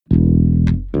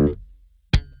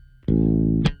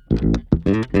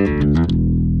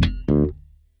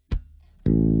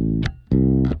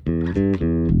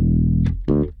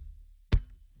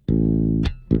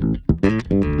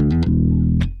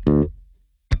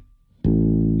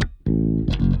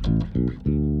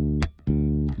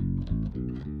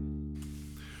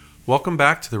Welcome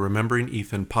back to the Remembering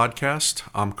Ethan podcast.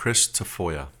 I'm Chris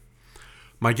Tafoya.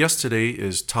 My guest today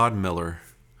is Todd Miller.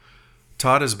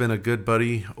 Todd has been a good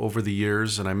buddy over the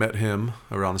years, and I met him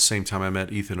around the same time I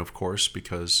met Ethan, of course,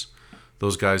 because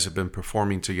those guys have been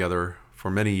performing together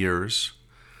for many years.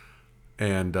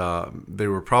 And they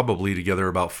were probably together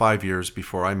about 5 years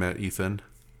before I met Ethan.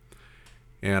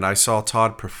 And I saw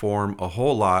Todd perform a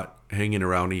whole lot hanging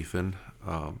around Ethan,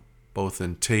 both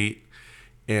in Tate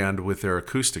and with their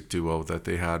acoustic duo that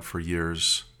they had for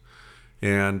years.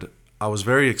 And I was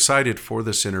very excited for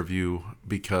this interview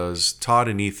because Todd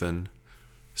and Ethan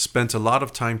spent a lot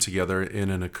of time together in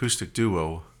an acoustic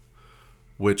duo,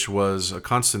 which was a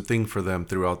constant thing for them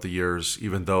throughout the years,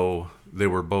 even though they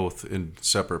were both in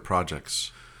separate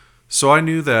projects. So I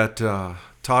knew that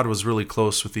Todd was really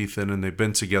close with Ethan, and they've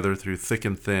been together through thick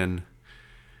and thin,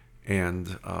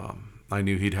 and I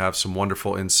knew he'd have some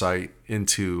wonderful insight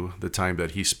into the time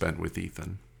that he spent with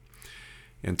Ethan.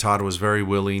 And Todd was very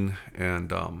willing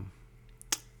and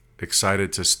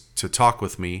excited to talk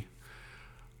with me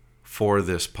for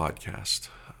this podcast.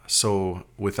 So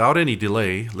without any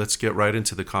delay, let's get right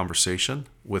into the conversation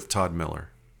with Todd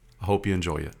Miller. I hope you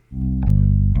enjoy it.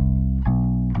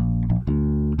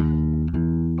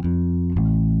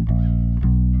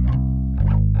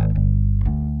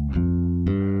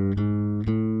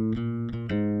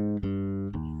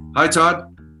 Hi,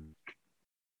 Todd.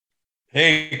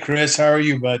 Hey, Chris, how are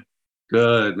you, bud?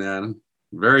 Good, man.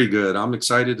 Very good. I'm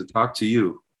excited to talk to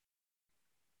you.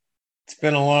 It's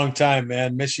been a long time,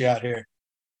 man. Miss you out here.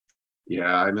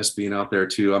 Yeah, I miss being out there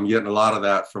too. I'm getting a lot of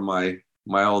that from my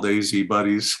old AZ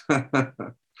buddies. I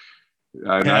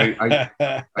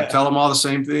tell them all the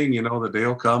same thing. You know, the day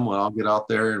will come when I'll get out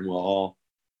there and we'll all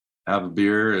have a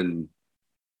beer and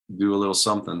do a little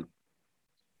something.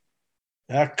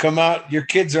 Come out. Your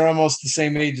kids are almost the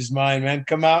same age as mine, man.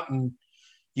 Come out and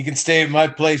you can stay at my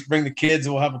place, bring the kids,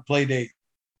 and we'll have a play date.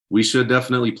 We should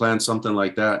definitely plan something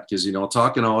like that because, you know,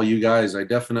 talking to all you guys, I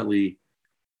definitely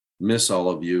miss all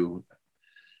of you.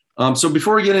 So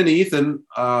before we get into Ethan,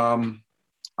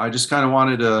 I just kind of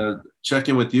wanted to check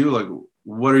in with you. Like,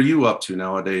 what are you up to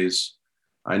nowadays?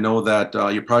 I know that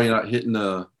you're probably not hitting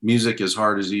the music as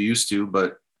hard as you used to,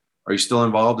 but are you still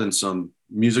involved in some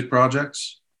music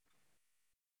projects?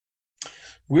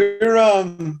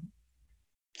 We're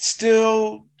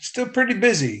still pretty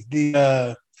busy.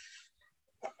 The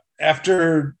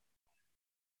after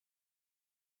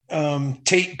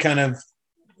Tate kind of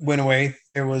went away,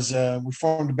 there was we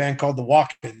formed a band called the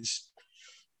Walk-Ins.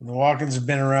 And the Walk-Ins have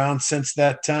been around since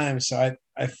that time. So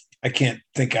I can't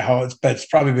think of how but it's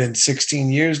probably been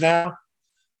 16 years now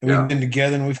that Yeah. we've been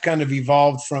together, and we've kind of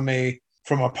evolved from a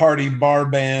party bar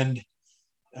band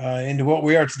into what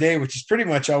we are today, which is pretty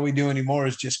much all we do anymore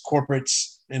is just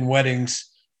corporates and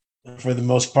weddings. For the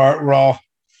most part,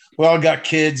 we all got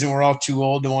kids, and we're all too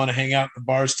old to want to hang out in the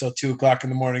bars till 2 o'clock in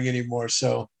the morning anymore.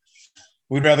 So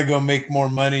we'd rather go make more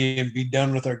money and be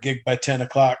done with our gig by 10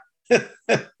 o'clock. So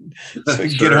we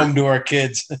can get home to our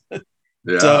kids.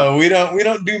 Yeah. So we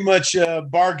don't do much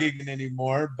bar gigging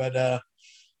anymore, but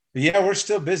yeah, we're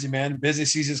still busy, man. Busy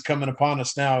season's coming upon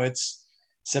us now. It's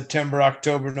September,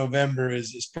 October, November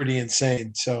is pretty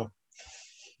insane. So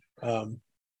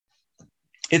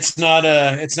it's not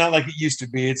like it used to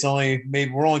be.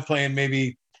 We're only playing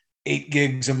maybe 8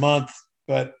 gigs a month,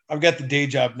 but I've got the day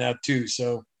job now too.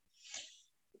 So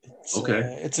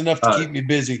it's enough to keep me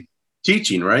busy.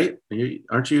 Teaching, right?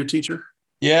 Aren't you a teacher?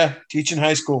 Yeah, teaching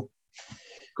high school.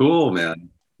 Cool, man.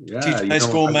 Yeah. Teaching high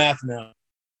school math now.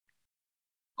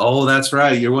 Oh, that's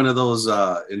right. You're one of those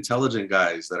intelligent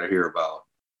guys that I hear about.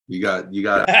 You got.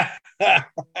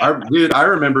 Dude, I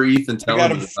remember Ethan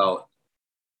telling me about.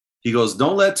 He goes,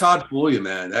 "Don't let Todd fool you,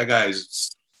 man. That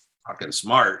guy's fucking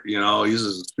smart. You know,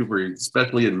 he's super,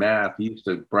 especially in math. He used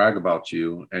to brag about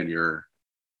you and your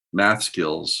math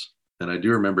skills." And I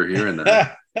do remember hearing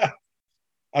that.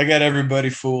 I got everybody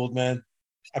fooled, man.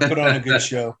 I put on a good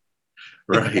show.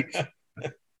 Right.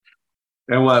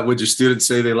 And what would your students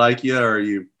say? They like you, or are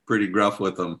you pretty gruff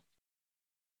with them?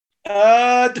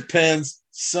 Depends.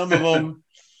 Some of them,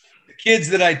 the kids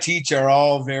that I teach are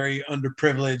all very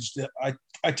underprivileged.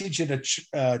 I teach at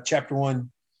a chapter 1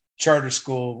 charter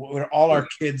school where all our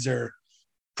kids are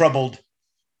troubled,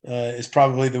 is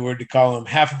probably the word to call them.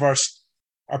 Half of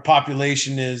our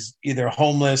population is either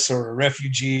homeless or a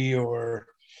refugee or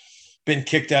been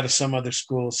kicked out of some other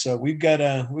school. So we've got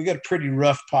a pretty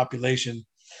rough population.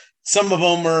 Some of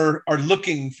them are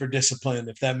looking for discipline,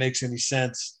 if that makes any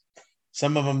sense.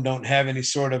 Some of them don't have any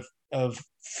sort of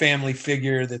family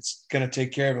figure that's going to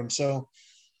take care of them. So,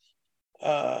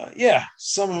 yeah,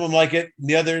 some of them like it.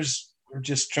 The others are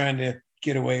just trying to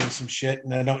get away with some shit,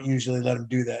 and I don't usually let them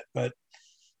do that. But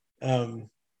I'm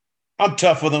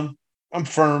tough with them. I'm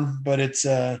firm, but it's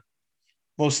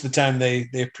most of the time they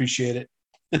appreciate it.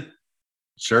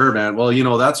 Sure, man.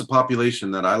 Well, that's a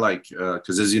population that I like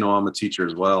because, as you know, I'm a teacher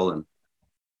as well, and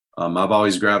I've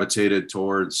always gravitated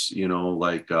towards,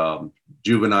 like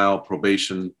juvenile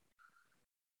probation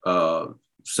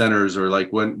centers, or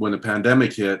like when the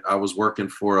pandemic hit, I was working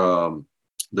for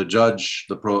the judge,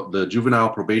 the juvenile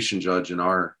probation judge in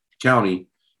our county,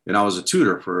 and I was a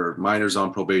tutor for minors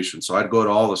on probation. So I'd go to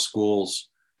all the schools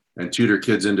and tutor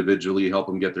kids individually, help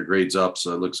them get their grades up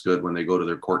so it looks good when they go to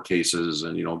their court cases,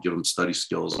 and give them study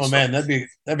skills. Oh man,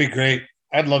 that'd be great.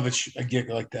 I'd love a gig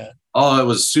like that. Oh, it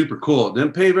was super cool. It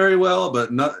didn't pay very well,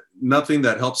 but nothing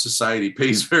that helps society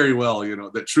pays very well,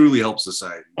 that truly helps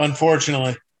society.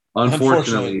 Unfortunately,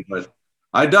 but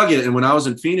I dug it. And when I was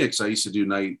in Phoenix, I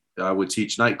would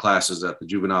teach night classes at the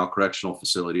juvenile correctional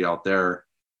facility out there.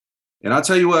 And I'll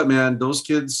tell you what, man, those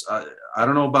kids, I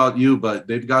don't know about you, but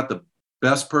they've got the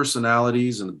best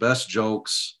personalities and the best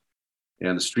jokes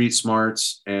and the street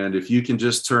smarts. And if you can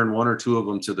just turn one or two of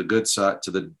them to the good side,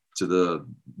 to the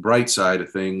bright side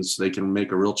of things, they can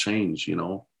make a real change,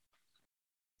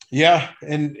 Yeah.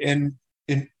 And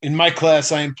in my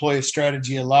class, I employ a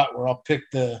strategy a lot where I'll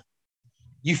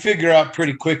you figure out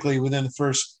pretty quickly within the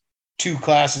first two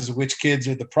classes which kids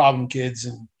are the problem kids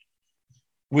and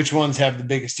which ones have the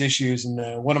biggest issues.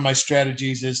 And one of my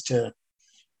strategies is to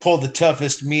pull the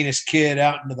toughest, meanest kid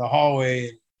out into the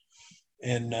hallway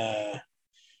and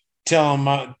tell him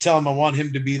I want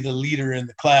him to be the leader in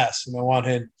the class, and I want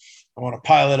to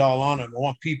pile it all on him. I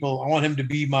want him to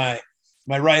be my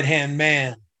right-hand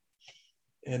man.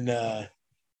 And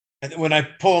when I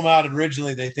pull them out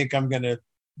originally, they think I'm going to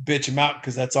bitch them out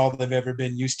because that's all they've ever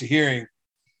been used to hearing.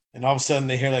 And all of a sudden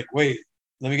they hear like, wait,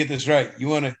 let me get this right. You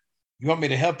want me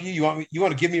to help you? You want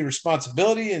to give me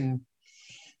responsibility? And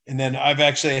then I've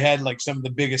actually had like some of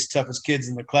the biggest, toughest kids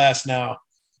in the class now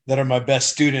that are my best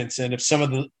students. And if some of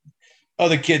the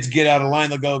other kids get out of line,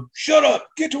 they'll go, shut up,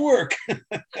 get to work.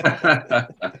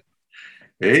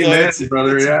 Hey, so man,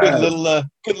 brother. It's a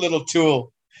good little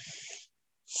tool.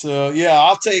 So yeah,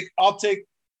 I'll take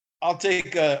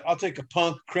a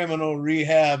punk criminal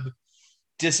rehab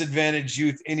disadvantaged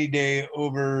youth any day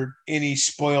over any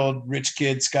spoiled rich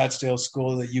kid Scottsdale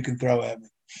school that you can throw at me.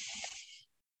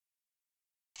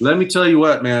 Let me tell you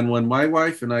what, man, when my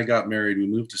wife and I got married, we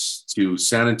moved to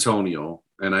San Antonio,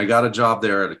 and I got a job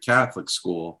there at a Catholic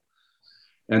school.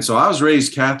 And so I was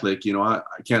raised Catholic. I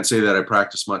can't say that I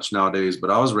practice much nowadays,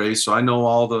 but I was raised, so I know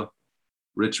all the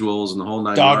rituals and the whole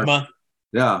nine dogma. Yards.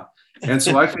 Yeah. And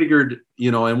so I figured,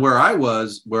 and where I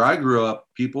grew up,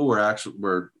 people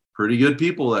were pretty good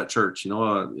people at church,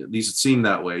 at least it seemed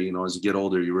that way. As you get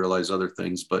older, you realize other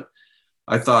things. But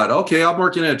I thought, okay, I'm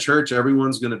working at church.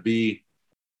 Everyone's going to be,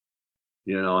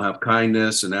 have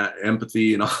kindness and that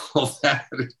empathy and all that.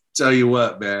 Tell you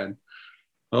what, man.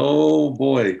 Oh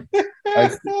boy.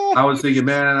 I was thinking,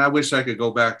 man, I wish I could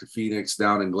go back to Phoenix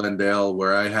down in Glendale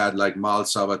where I had like Mal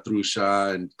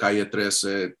Salvatrucha and Calle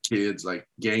 13 kids, like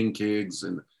gang kids,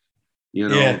 and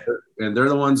and they're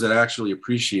the ones that actually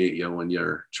appreciate you when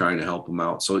you're trying to help them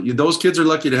out. So those kids are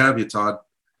lucky to have you, Todd.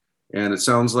 And it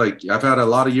sounds like I've had a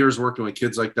lot of years working with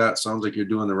kids like that. Sounds like you're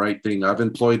doing the right thing. I've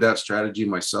employed that strategy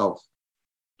myself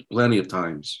plenty of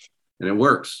times, and it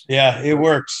works. Yeah, it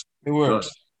works. It works.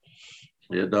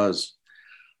 It does.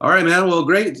 All right, man. Well,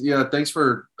 great. Yeah, thanks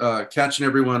for catching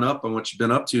everyone up on what you've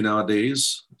been up to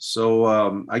nowadays.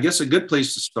 So I guess a good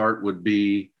place to start would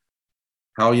be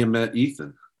how you met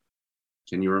Ethan.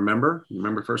 Can you remember? You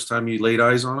remember first time you laid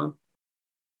eyes on him?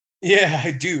 Yeah,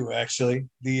 I do actually.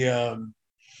 We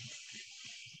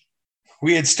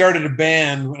had started a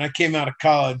band when I came out of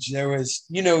college. There was,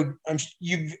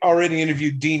 you've already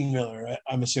interviewed Dean Miller,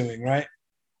 I'm assuming, right?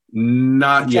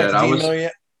 Not yet. Miller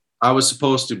yet? I was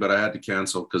supposed to, but I had to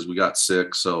cancel because we got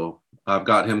sick. So I've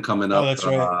got him coming up that's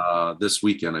right. This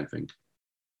weekend, I think.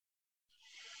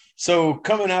 So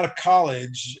coming out of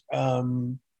college,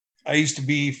 I used to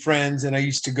be friends and I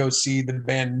used to go see the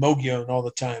band Mogion all the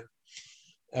time.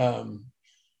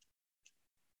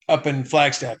 Up in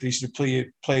Flagstaff, they used to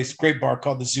play a great bar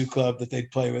called the Zoo Club that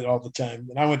they'd play with all the time.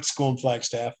 And I went to school in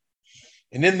Flagstaff.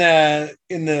 And in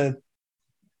the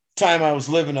time I was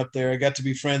living up there, I got to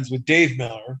be friends with Dave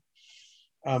Miller,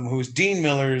 who was Dean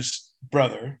Miller's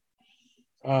brother.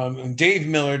 And Dave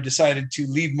Miller decided to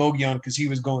leave Mogion because he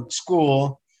was going to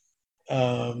school.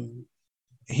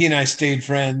 He and I stayed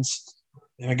friends,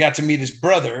 and I got to meet his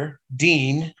brother,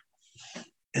 Dean.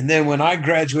 And then when I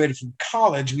graduated from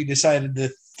college, we decided,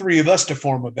 the three of us, to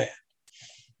form a band.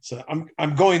 So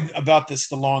I'm going about this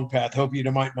the long path. Hope you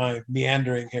don't mind my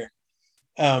meandering here.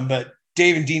 But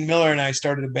Dave and Dean Miller and I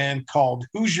started a band called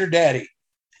Who's Your Daddy?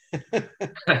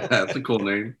 That's a cool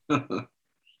name.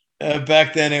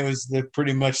 Back then, it was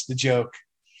pretty much the joke.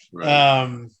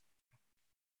 Right.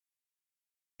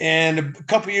 And a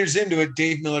couple years into it,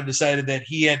 Dave Miller decided that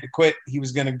he had to quit. He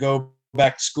was going to go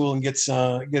back to school and get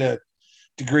a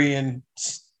degree in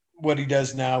what he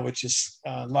does now, which is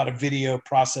a lot of video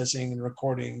processing and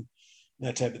recording,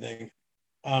 that type of thing.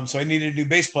 So I needed a new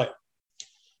bass player.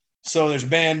 So there's a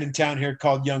band in town here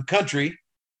called Young Country,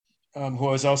 who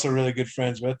I was also really good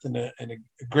friends with, and a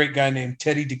great guy named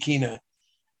Teddy DeKina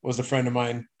was a friend of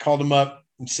mine. Called him up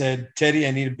and said, Teddy,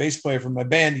 I need a bass player for my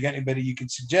band. You got anybody you can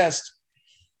suggest?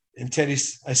 And Teddy,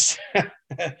 I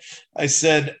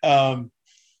said,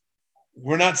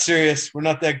 we're not serious. We're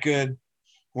not that good.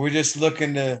 We're just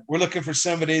we're looking for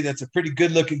somebody that's a pretty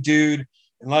good looking dude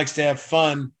and likes to have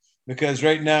fun, because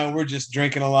right now we're just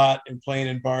drinking a lot and playing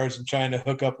in bars and trying to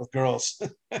hook up with girls.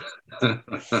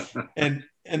 and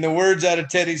the words out of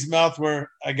Teddy's mouth were,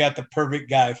 I got the perfect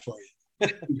guy for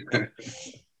you.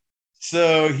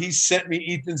 So he sent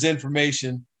me Ethan's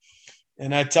information,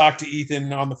 and I talked to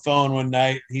Ethan on the phone one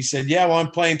night. He said, yeah, well,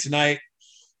 I'm playing tonight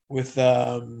with,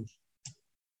 what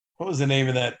was the name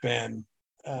of that band?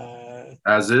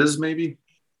 As Is, maybe?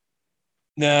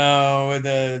 No,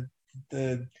 the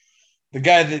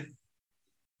guy that,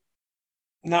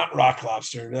 not Rock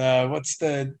Lobster. What's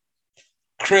the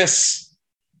Chris?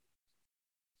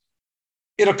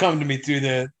 It'll come to me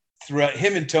throughout.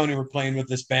 Him and Tony were playing with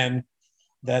this band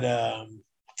that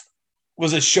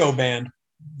was a show band,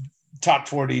 top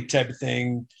 40 type of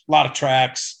thing, a lot of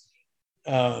tracks.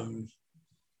 Anyways,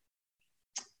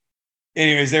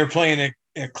 they were playing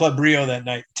at Club Rio that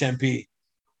night, Tempe.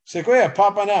 It's like, oh yeah,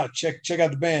 pop on out, check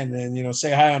out the band, and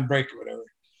say hi on break or whatever.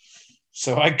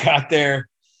 So I got there,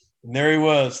 and there he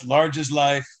was, large as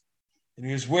life, and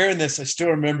he was wearing this. I still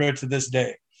remember it to this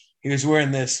day. He was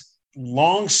wearing this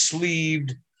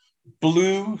long-sleeved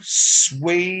blue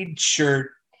suede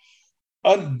shirt,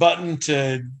 unbuttoned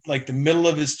to like the middle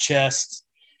of his chest,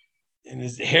 and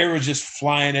his hair was just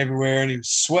flying everywhere, and he was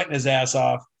sweating his ass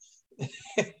off.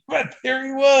 But there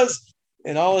he was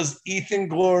in all his Ethan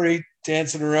glory,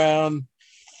 dancing around,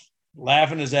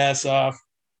 laughing his ass off.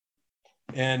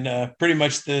 And pretty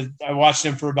much I watched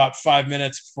him for about 5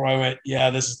 minutes before I went, yeah,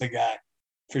 this is the guy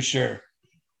for sure.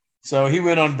 So he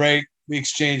went on break. We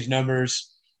exchanged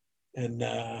numbers, and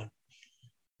that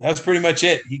was pretty much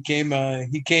it. He came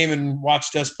and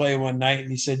watched us play one night, and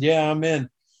he said, yeah, I'm in.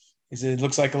 He said, it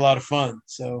looks like a lot of fun.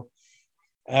 So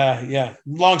yeah,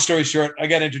 long story short, I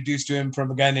got introduced to him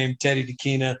from a guy named Teddy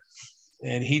DeKina,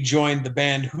 and he joined the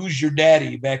band Who's Your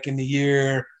Daddy back in the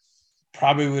year,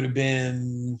 probably would have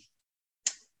been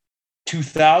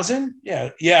 2000. Yeah,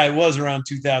 it was around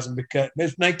 2000, because it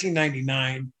was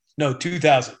 1999. No,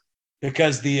 2000,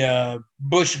 because the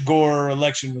Bush Gore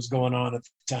election was going on at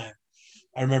the time.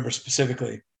 I remember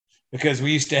specifically because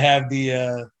we used to have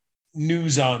the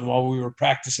news on while we were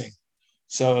practicing.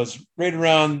 So it was right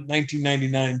around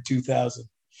 1999, 2000.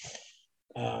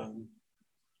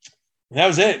 That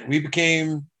was it. We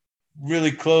became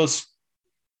really close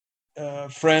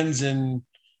friends and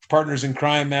partners in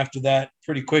crime after that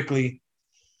pretty quickly.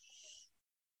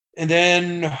 And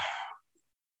then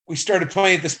we started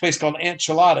playing at this place called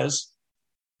Enchiladas.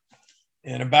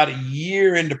 And about a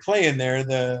year into playing there,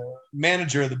 the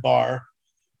manager of the bar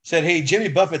said, hey, Jimmy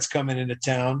Buffett's coming into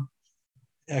town.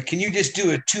 Can you just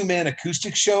do a 2-man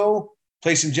acoustic show,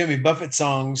 play some Jimmy Buffett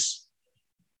songs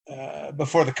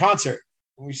before the concert?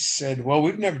 And we said, well,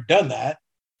 we've never done that.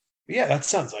 But yeah, that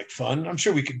sounds like fun. I'm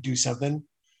sure we could do something.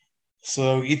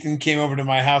 So Ethan came over to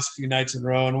my house a few nights in a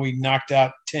row, and we knocked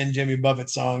out 10 Jimmy Buffett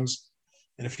songs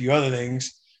and a few other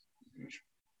things.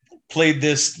 Played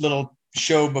this little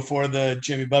show before the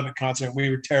Jimmy Buffett concert. We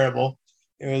were terrible.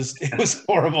 It was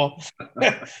horrible.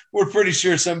 We're pretty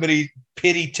sure somebody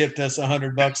pity tipped us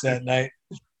 $100 that night.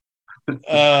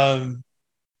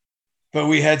 But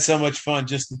we had so much fun,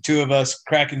 just the two of us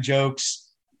cracking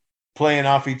jokes, playing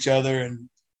off each other, and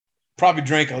probably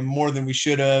drank more than we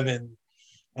should have. And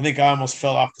I think I almost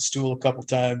fell off the stool a couple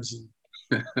times.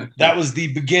 And that was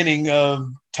the beginning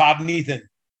of Todd and Ethan.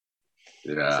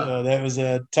 Yeah. So that was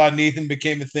Todd and Ethan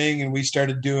became a thing, and we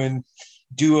started doing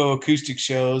duo acoustic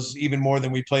shows even more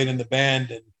than we played in the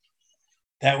band. And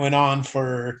that went on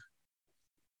for,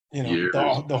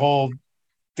 the whole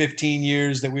 15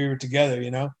 years that we were together,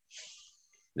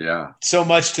 Yeah. So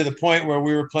much to the point where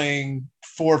we were playing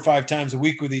 4 or 5 times a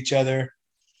week with each other.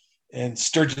 And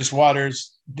Sturgis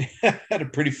Waters had a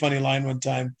pretty funny line one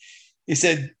time. He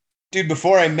said, dude,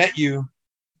 before I met you,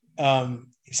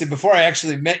 he said, before I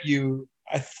actually met you,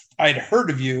 I'd heard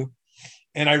of you,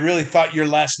 and I really thought your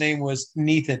last name was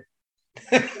Neathan.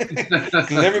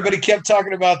 Because everybody kept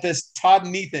talking about this Todd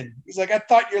Neathan. He's like, I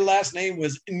thought your last name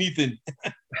was Neathan.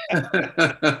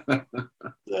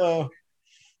 So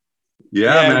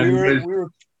Yeah, yeah, man.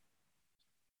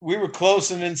 we were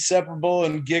close and inseparable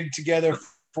and gigged together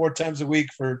 4 times a week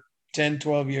for 10,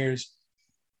 12 years.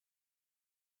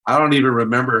 I don't even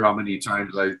remember how many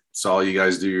times I saw you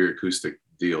guys do your acoustic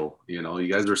deal. You know, you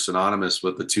guys are synonymous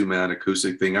with the 2-man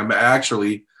acoustic thing. I'm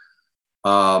actually,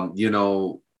 you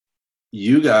know,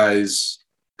 you guys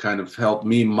kind of helped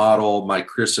me model my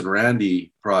Chris and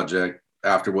Randy project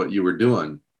after what you were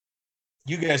doing.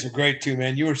 You guys are great too,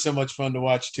 man. You were so much fun to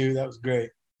watch too. That was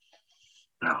great.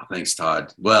 Oh, thanks,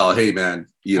 Todd. Well, hey, man,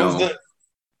 you What know,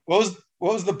 was the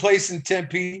what was the place in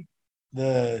Tempe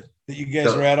that you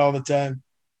guys were the at all the time?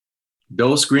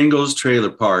 Dos Gringos Trailer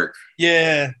Park.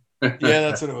 Yeah, yeah,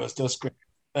 that's what it was. Dos Gringos.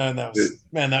 And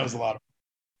that was a lot of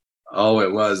Oh,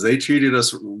 it was. They treated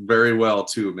us very well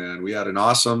too, man. We had an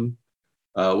awesome,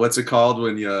 what's it called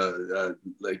when you,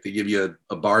 like they give you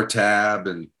a bar tab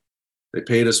and they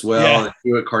paid us well. yeah, They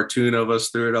threw a cartoon of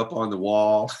us, threw it up on the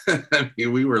wall. I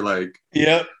mean, we were like,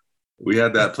 yep. we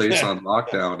had that place on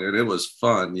lockdown and it was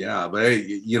fun. Yeah. But hey,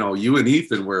 you know, you and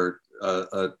Ethan were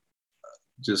it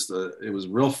was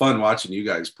real fun watching you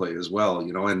guys play as well,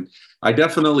 you know, and I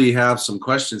definitely have some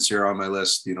questions here on my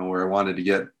list, you know, where I wanted to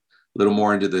get a little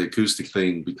more into the acoustic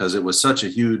thing because it was such a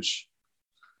huge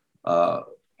part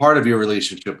of your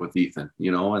relationship with Ethan,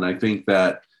 you know, and I think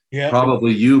that Yeah,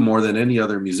 probably you more than any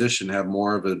other musician have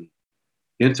more of an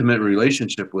intimate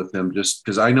relationship with him just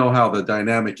because I know how the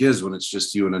dynamic is when it's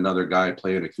just you and another guy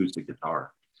playing acoustic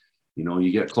guitar. You know,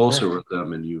 you get closer sure. with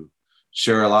them and you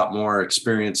share a lot more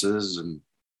experiences and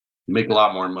make a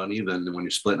lot more money than when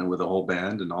you're splitting it with a whole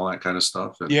band and all that kind of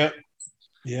stuff. And Yep.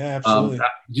 Yeah, absolutely.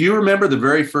 do you remember the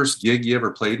very first gig you ever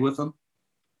played with them?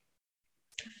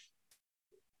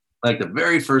 Like the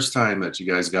very first time that you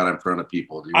guys got in front of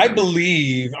people? Do you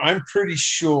remember? I'm pretty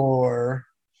sure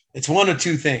it's one of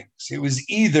two things. It was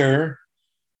either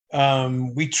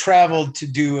we traveled to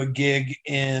do a gig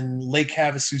in Lake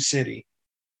Havasu City.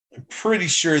 I'm pretty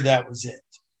sure that was it.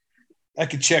 I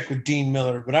could check with Dean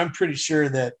Miller, but I'm pretty sure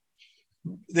that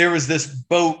there was this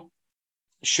boat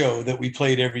show that we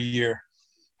played every year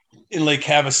in Lake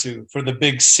Havasu for the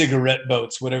big cigarette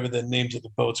boats, whatever the names of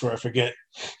the boats were, I forget.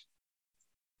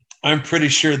 I'm pretty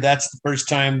sure that's the first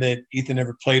time that Ethan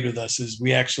ever played with us. Is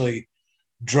we actually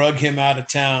drug him out of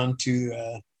town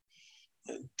to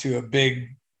a big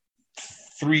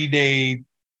 3-day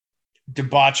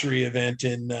debauchery event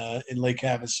in Lake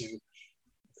Havasu,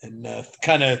 and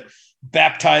kind of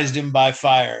baptized him by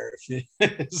fire.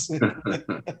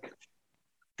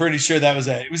 Pretty sure that was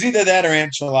that. It was either that or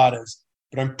enchiladas,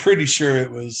 but I'm pretty sure it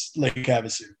was Lake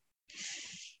Havasu.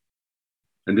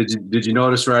 And did you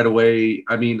notice right away?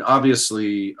 I mean,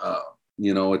 obviously,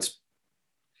 you know, it's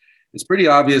pretty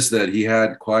obvious that he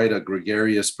had quite a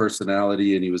gregarious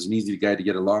personality and he was an easy guy to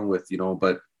get along with, you know.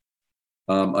 But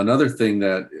another thing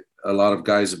that a lot of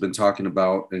guys have been talking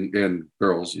about, and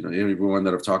girls, you know, everyone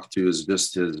that I've talked to, is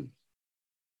just his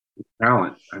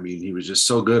talent. I mean, he was just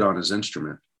so good on his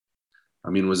instrument. I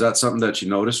mean, was that something that you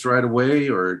noticed right away,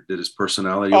 or did his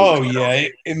personality? Oh yeah,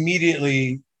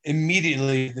 immediately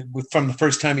from the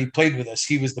first time he played with us,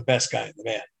 he was the best guy in the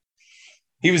band.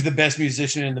 He was the best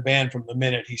musician in the band from the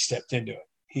minute he stepped into it.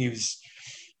 He was,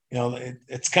 you know,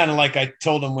 it's kind of like I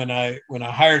told him when I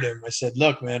hired him. I said,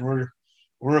 "Look, man,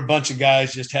 we're a bunch of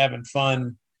guys just having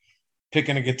fun,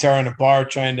 picking a guitar in a bar,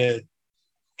 trying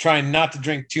not to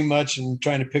drink too much and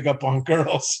trying to pick up on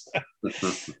girls."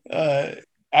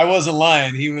 I wasn't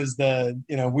lying. He was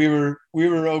we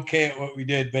were okay at what we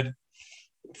did, but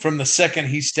from the second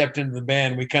he stepped into the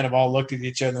band, we kind of all looked at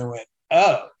each other and went,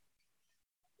 "Oh,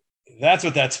 that's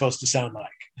what that's supposed to sound like."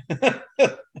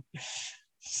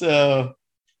 So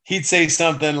he'd say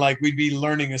something like we'd be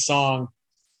learning a song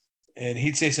and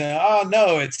he'd say something, "Oh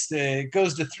no, it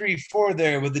goes to 3/4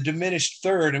 there with the diminished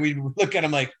third." And we'd look at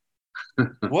him like,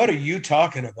 "What are you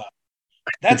talking about?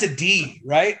 That's a D,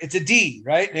 right? It's a D,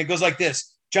 right?" And it goes like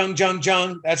this: jung, jung,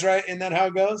 jung. That's right. Isn't that how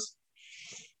it goes?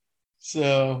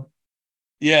 So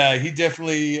yeah, he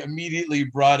definitely immediately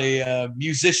brought a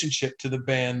musicianship to the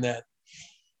band that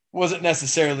wasn't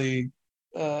necessarily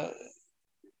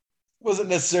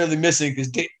missing,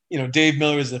 because Dave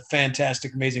Miller is a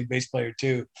fantastic, amazing bass player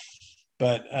too.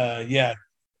 But yeah,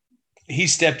 he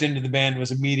stepped into the band, was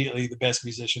immediately the best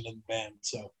musician in the band.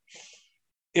 So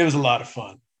it was a lot of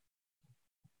fun.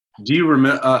 Do you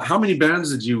remember how many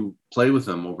bands did you play with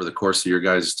him over the course of your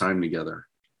guys' time together?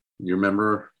 You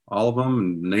remember? all of them,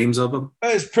 and names of them?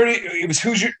 It was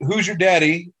Who's Your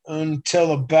Daddy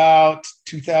until about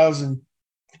 2000.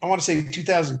 I want to say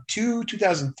 2002,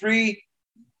 2003,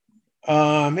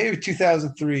 maybe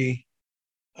 2003.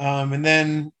 And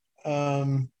then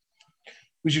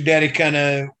Who's Your Daddy kind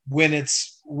of when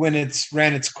it's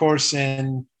ran its course,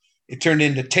 and it turned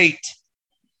into Tate,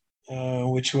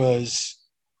 which was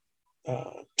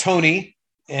Tony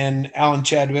and Alan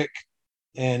Chadwick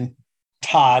and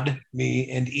Todd,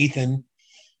 me and Ethan.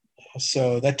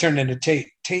 So that turned into Tate.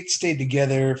 Tate stayed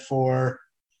together for,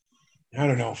 I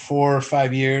don't know, 4 or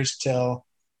 5 years till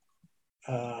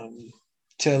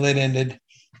it ended.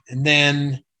 And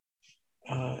then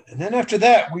after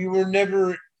that, we were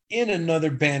never in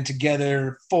another band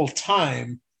together full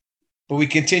time, but we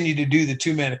continued to do the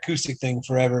 2-man acoustic thing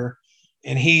forever.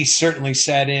 And he certainly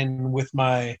sat in with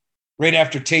right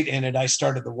after Tate ended, I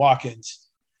started the walk-ins,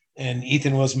 and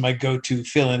Ethan was my go-to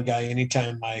fill-in guy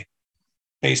anytime my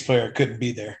bass player couldn't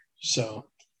be there. So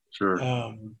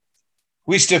Sure.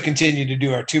 We still continue to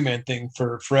do our 2-man thing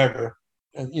for forever,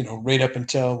 right up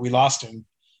until we lost him.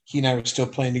 He and I were still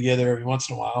playing together every once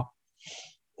in a while.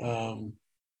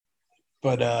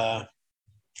 But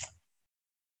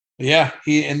yeah,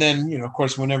 and then, of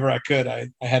course, whenever I could, I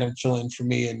had him fill in for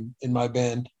me in my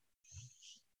band.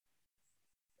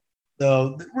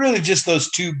 So really just those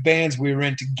two bands we were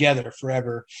in together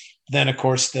forever. Then, of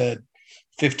course, the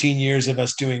 15 years of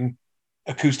us doing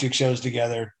acoustic shows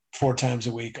together 4 times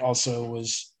a week also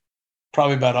was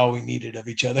probably about all we needed of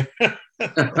each other.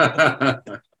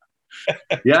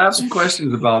 Yeah, I have some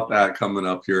questions about that coming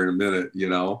up here in a minute,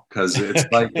 because it's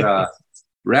like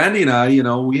Randy and I,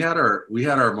 we had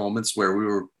our moments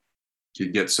where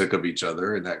could get sick of each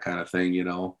other and that kind of thing.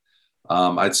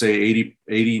 I'd say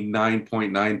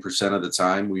 89.9% of the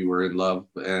time we were in love,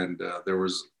 and there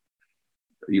was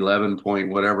 11 point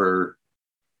whatever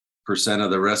percent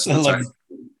of the rest of the time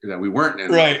that we weren't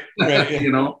in right, love,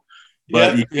 yeah.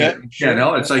 But you sure. can't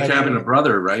help. It's like having a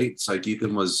brother, right? It's like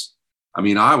Ethan was. I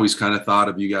mean, I always kind of thought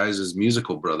of you guys as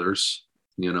musical brothers,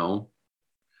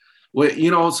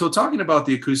 Well, so talking about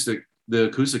the acoustic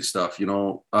stuff,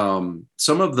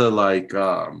 some of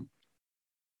the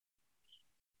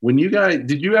when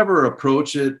did you ever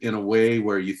approach it in a way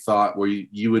where you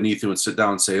and Ethan would sit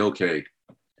down and say, okay,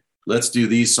 let's do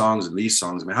these songs and these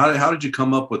songs? I mean, how did you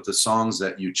come up with the songs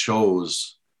that you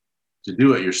chose to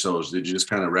do at your shows? Did you just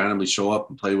kind of randomly show up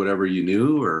and play whatever you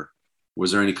knew, or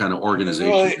was there any kind of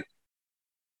organization? Well,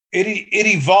 it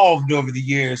evolved over the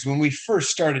years. When we first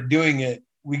started doing it,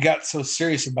 we got so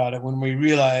serious about it when we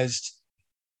realized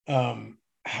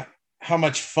how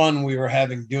much fun we were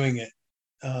having doing it,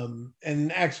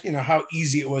 and actually, how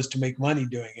easy it was to make money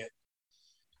doing it.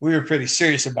 We were pretty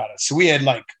serious about it. So we had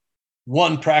like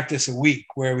one practice a week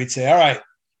where we'd say, all right,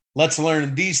 let's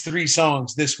learn these 3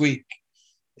 songs this week.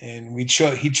 And he'd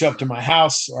show up to my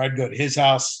house, or I'd go to his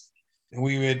house, and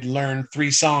we would learn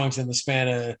 3 songs in the span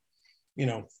of,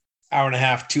 hour and a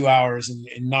half, 2 hours, and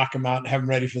knock them out and have them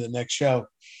ready for the next show.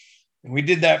 And we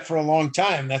did that for a long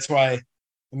time. That's why,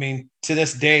 to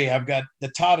this day, I've got the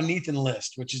Todd and Ethan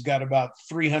list, which has got about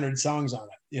 300 songs on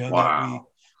it. Wow.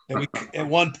 that we at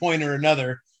one point or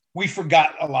another, we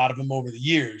forgot a lot of them over the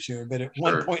years, but at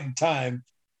one point in time,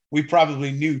 we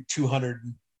probably knew 200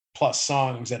 plus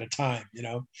songs at a time,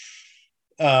 but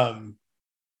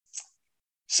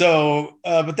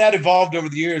that evolved over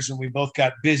the years, and we both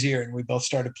got busier, and we both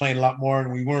started playing a lot more,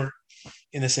 and we weren't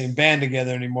in the same band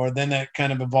together anymore. Then that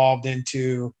kind of evolved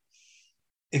into,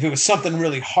 if it was something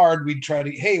really hard, we'd try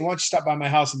to, hey, why don't you stop by my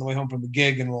house on the way home from the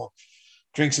gig, and we'll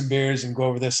drink some beers and go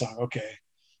over this song. Okay.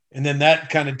 And then that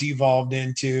kind of devolved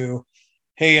into,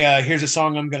 hey, here's a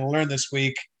song I'm going to learn this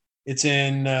week. It's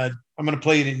I'm going to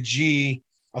play it in G.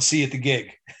 I'll see you at the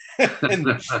gig.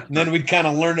 and then we'd kind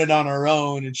of learn it on our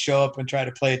own and show up and try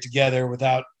to play it together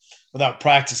without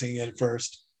practicing it at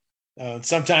first.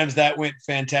 Sometimes that went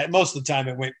fantastic. Most of the time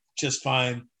it went just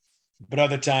fine, but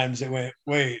other times it went,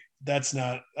 wait, that's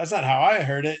not how I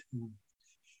heard it.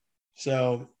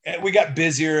 So we got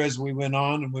busier as we went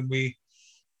on, and when we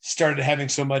started having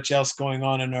so much else going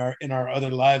on in our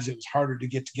other lives, it was harder to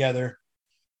get together.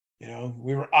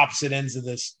 We were opposite ends of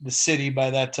the city by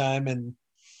that time, and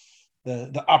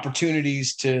the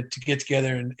opportunities to get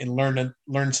together and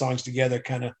learn songs together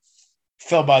kind of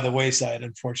fell by the wayside,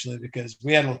 unfortunately, because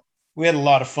we had a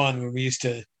lot of fun when we used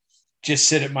to just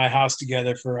sit at my house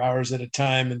together for hours at a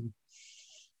time and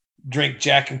drink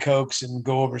Jack and Cokes and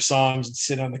go over songs and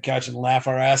sit on the couch and laugh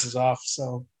our asses off.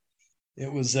 So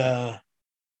it was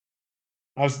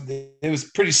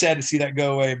pretty sad to see that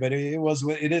go away, but it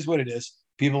is what it is.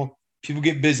 People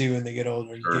get busy when they get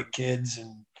older. You get kids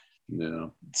and Yeah.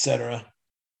 etc.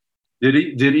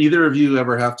 Did either of you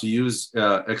ever have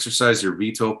to exercise your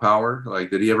veto power?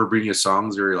 Like, did he ever bring you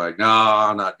songs where you're like, no,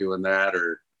 I'm not doing that?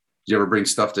 Or did you ever bring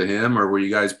stuff to him, or were you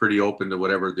guys pretty open to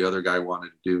whatever the other guy wanted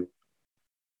to do?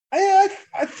 I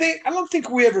don't think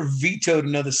we ever vetoed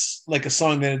another like a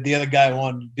song that the other guy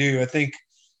wanted to do. I think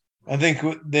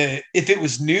if it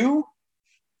was new,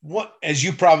 what, as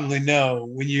you probably know,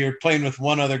 when you're playing with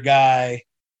one other guy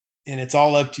and it's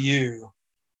all up to you,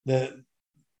 the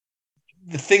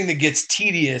thing that gets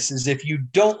tedious is if you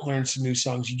don't learn some new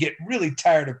songs, you get really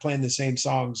tired of playing the same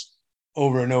songs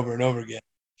over and over and over again.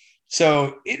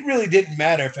 So it really didn't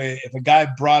matter if a guy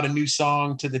brought a new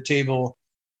song to the table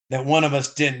that one of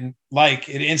us didn't like.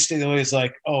 It instantly was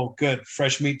like, oh, good,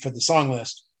 fresh meat for the song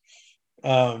list.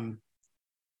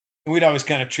 We'd always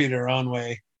kind of treat it our own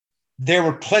way. There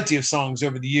were plenty of songs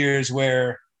over the years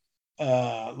where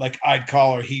like I'd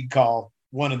call or he'd call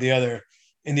one or the other,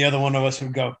 and the other one of us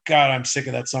would go, God, I'm sick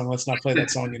of that song. Let's not play that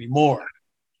song anymore.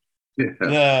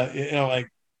 Yeah. Like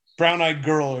Brown Eyed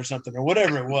Girl or something or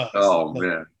whatever it was. Oh, like,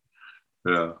 man.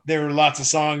 Yeah. There were lots of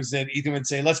songs that Ethan would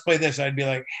say, let's play this. I'd be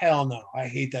like, hell no, I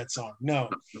hate that song. No,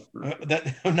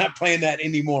 I'm not playing that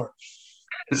anymore.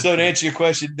 So to answer your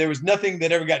question, there was nothing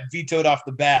that ever got vetoed off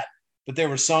the bat, but there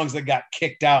were songs that got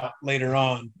kicked out later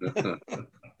on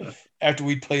after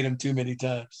we played them too many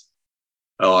times.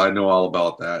 Oh, I know all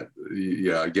about that.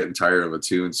 Yeah, getting tired of a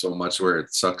tune so much where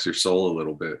it sucks your soul a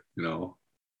little bit,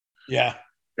 Yeah.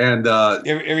 And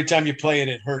every time you play it,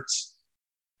 it hurts.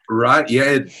 Right.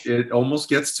 Yeah, it almost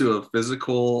gets to a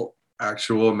physical,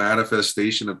 actual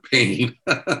manifestation of pain.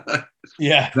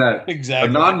 Yeah, that exactly.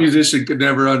 A non-musician could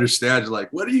never understand. You're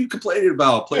like, what are you complaining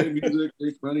about? Playing music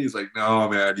makes money. He's like, no,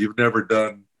 man, you've never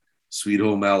done Sweet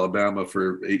Home Alabama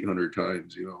for 800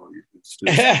 times. It's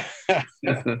just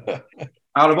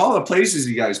out of all the places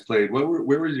you guys played,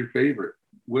 where was your favorite?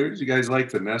 Where did you guys like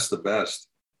to nest the best?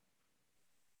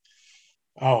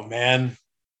 Oh man,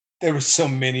 there were so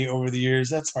many over the years.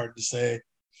 That's hard to say.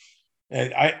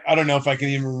 I don't know if I can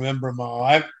even remember them all.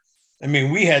 I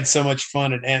mean, we had so much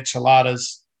fun at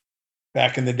Enchiladas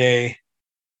back in the day.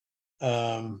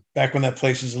 Back when that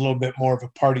place was a little bit more of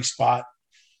a party spot.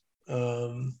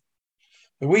 But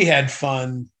we had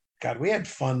fun. God, we had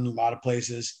fun in a lot of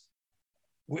places.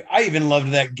 I even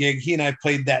loved that gig. He and I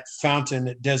played that fountain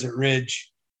at Desert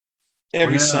Ridge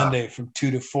every Sunday from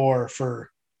 2 to 4 for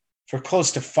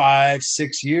close to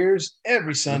 5-6 years,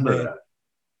 every Sunday.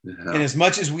 Yeah. And as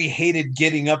much as we hated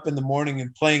getting up in the morning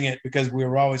and playing it because we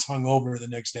were always hungover the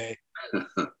next day,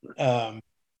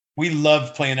 we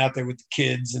loved playing out there with the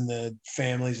kids and the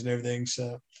families and everything.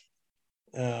 So,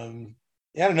 I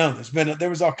don't know. There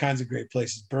was all kinds of great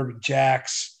places. Bourbon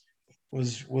Jack's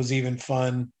was even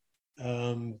fun.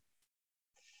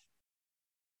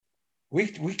 We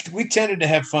tended to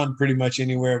have fun pretty much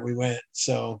anywhere we went.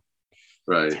 So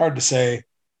right. It's hard to say.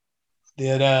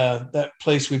 That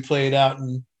place we played out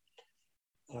in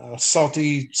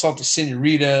Salty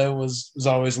Senorita was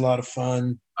always a lot of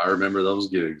fun. I remember those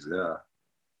gigs. Yeah.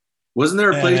 Wasn't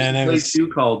there a place too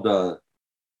called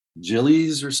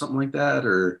Jilly's or something like that?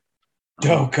 Or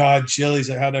oh God, Jilly's!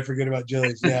 How did I forget about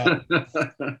Jilly's? Yeah,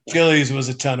 Jilly's was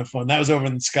a ton of fun. That was over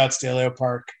in Scottsdale Air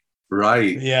Park.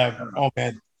 Right. Yeah. Oh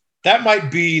man, that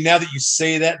might be. Now that you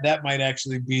say that, that might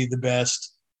actually be the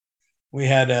best. We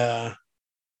had a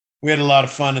lot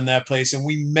of fun in that place, and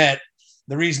we met.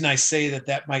 The reason I say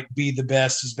that might be the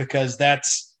best is because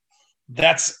that's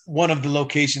one of the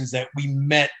locations that we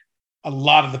met a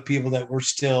lot of the people that we're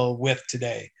still with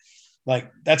today.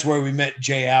 Like that's where we met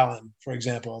Jay Allen, for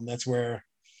example, and that's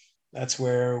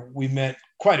where we met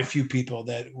quite a few people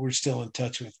that we're still in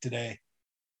touch with today.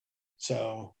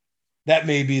 So that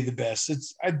may be the best.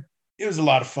 It was a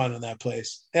lot of fun in that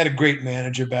place. They had a great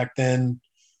manager back then.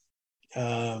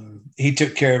 He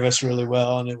took care of us really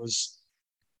well, and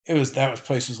that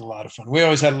place was a lot of fun. We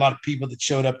always had a lot of people that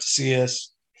showed up to see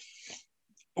us.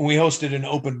 We hosted an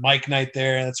open mic night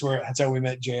there. That's how we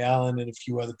met Jay Allen and a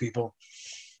few other people.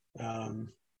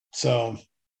 So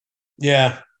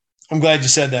yeah, I'm glad you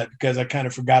said that because I kind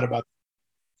of forgot about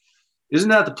that. Isn't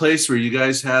that the place where you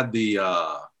guys had the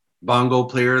bongo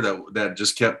player that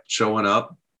just kept showing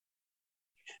up?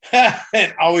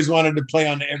 And always wanted to play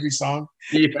on every song.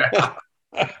 Yeah.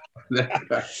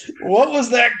 What was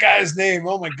that guy's name?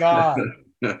 Oh my God.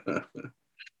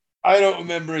 I don't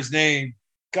remember his name.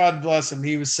 God bless him.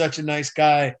 He was such a nice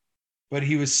guy, but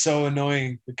he was so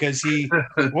annoying because he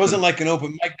wasn't like an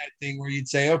open mic night thing where you'd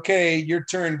say, okay, your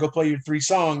turn, go play your 3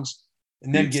 songs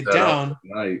and then get down.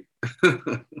 Right.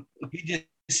 He just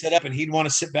set up and he'd want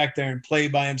to sit back there and play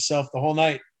by himself the whole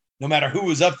night, no matter who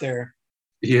was up there.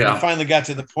 And it Yeah. finally got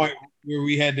to the point where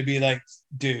we had to be like,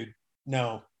 dude,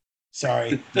 no,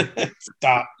 sorry,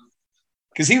 stop.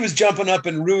 Because he was jumping up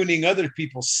and ruining other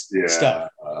people's stuff.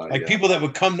 Yeah. Like Yeah. people that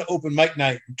would come to open mic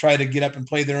night and try to get up and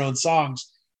play their own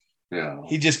songs. Yeah.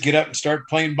 He'd just get up and start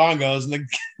playing bongos, and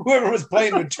whoever was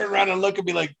playing would turn around and look and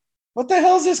be like, what the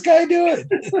hell is this guy doing?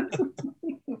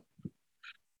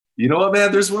 You know what,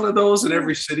 man? There's one of those in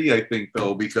every city, I think,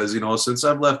 though, because, since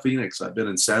I've left Phoenix, I've been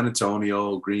in San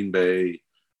Antonio, Green Bay,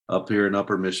 up here in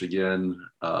Upper Michigan,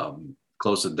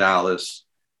 close to Dallas.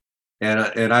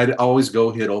 And I'd always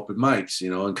go hit open mics,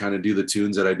 and kind of do the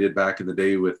tunes that I did back in the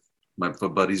day with my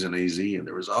buddies in AZ. And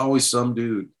there was always some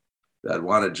dude that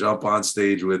want to jump on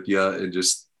stage with you and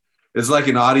just, it's like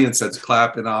an audience that's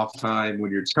clapping off time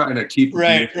when you're trying to keep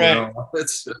right.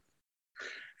 It's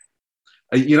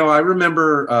I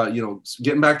remember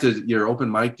getting back to your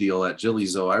open mic deal at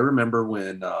Jilly's, though. I remember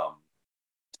when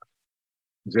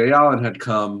Jay Allen had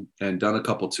come and done a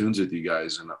couple tunes with you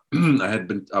guys,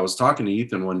 and I was talking to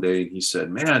Ethan one day, and he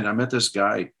said, "Man, I met this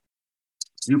guy,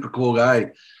 super cool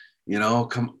guy.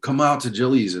 Come out to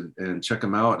Jilly's and check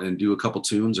him out and do a couple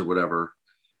tunes or whatever."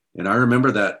 And I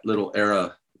remember that little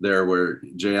era there where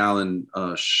Jay Allen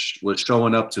was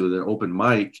showing up to the open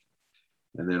mic,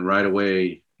 and then right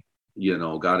away,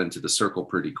 got into the circle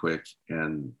pretty quick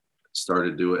and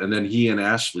started doing. And then he and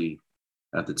Ashley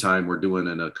at the time were doing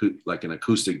an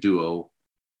acoustic duo.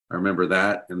 I remember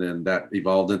that, and then that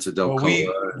evolved into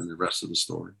Delcoa and the rest of the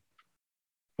story.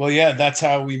 Well, yeah, that's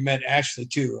how we met Ashley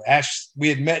too. We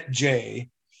had met Jay,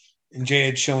 and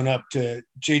Jay just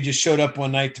showed up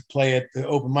one night to play at the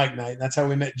open mic night. That's how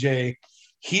we met Jay.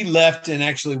 He left and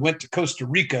actually went to Costa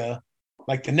Rica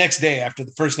like the next day after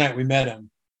the first night we met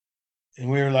him. And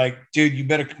we were like, dude,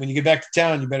 when you get back to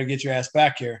town, you better get your ass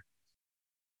back here.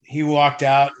 He walked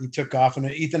out, he took off, and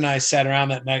Ethan and I sat around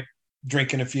that night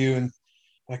drinking a few, and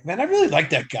like, man, I really like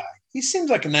that guy. He seems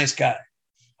like a nice guy.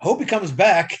 I hope he comes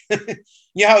back. You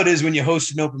know how it is when you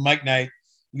host an open mic night.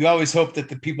 You always hope that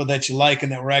the people that you like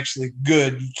and that were actually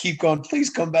good, you keep going, please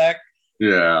come back.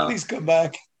 Yeah. Please come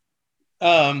back.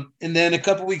 And then a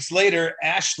couple weeks later,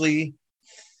 Ashley,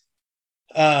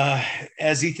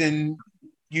 as Ethan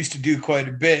used to do quite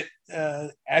a bit,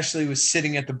 Ashley was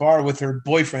sitting at the bar with her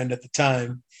boyfriend at the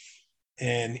time.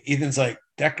 And Ethan's like,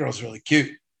 that girl's really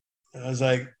cute. And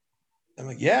I'm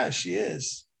like, yeah, she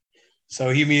is. So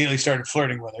he immediately started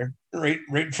flirting with her right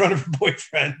in front of her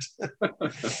boyfriend.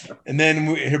 And then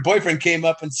her boyfriend came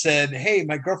up and said, hey,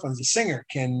 my girlfriend's a singer.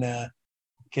 Can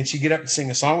she get up and sing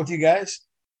a song with you guys?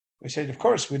 We said, of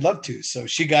course, we'd love to. So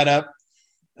she got up.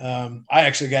 I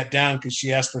actually got down because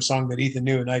she asked for a song that Ethan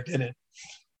knew and I didn't.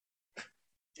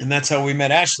 And that's how we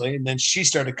met Ashley. And then she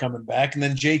started coming back. And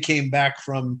then Jay came back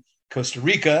from Costa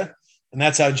Rica. And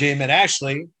that's how Jay met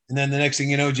Ashley. And then the next thing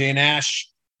you know, Jay and Ash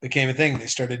became a thing. They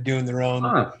started doing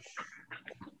starting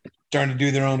to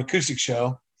do their own acoustic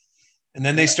show. And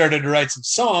then they started to write some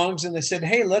songs, and they said,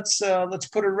 hey, let's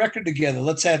put a record together.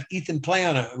 Let's have Ethan play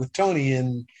on it with Tony.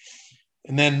 And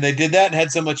then they did that and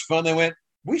had so much fun. They went,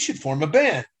 we should form a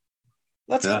band.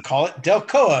 Let's call it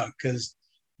Delcoa, because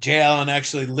Jay Allen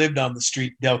actually lived on the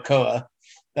street Delcoa.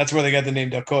 That's where they got the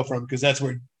name Delcoa from, because that's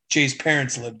where Jay's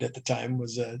parents lived at the time,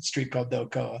 was a street called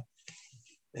Delcoa.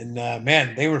 And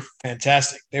man, they were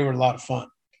fantastic. They were a lot of fun.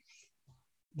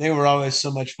 They were always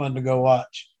so much fun to go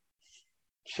watch.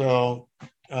 So,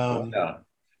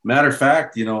 matter of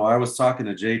fact, I was talking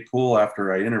to Jay Poole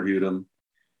after I interviewed him,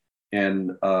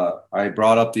 and I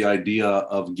brought up the idea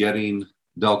of getting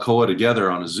Delcoa together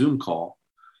on a Zoom call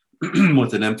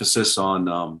with an emphasis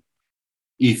on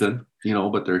Ethan,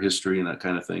 but their history and that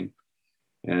kind of thing.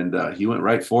 And he went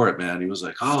right for it, man. He was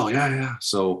like, oh, yeah.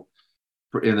 So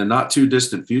in the not too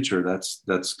distant future,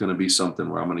 that's going to be something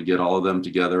where I'm going to get all of them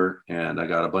together. And I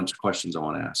got a bunch of questions I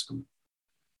want to ask them.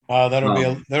 Wow,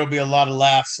 there'll be a lot of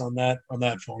laughs on that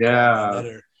phone. Yeah.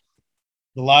 Call.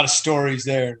 A lot of stories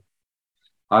there.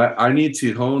 I need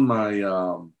to hone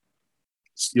my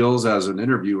skills as an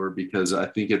interviewer, because I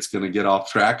think it's going to get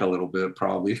off track a little bit,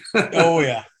 probably. Oh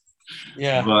yeah.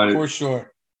 Yeah, but for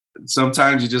sure.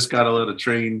 Sometimes you just got to let a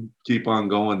train keep on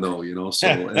going, though,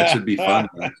 so it should be fun.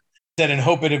 And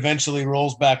hope it eventually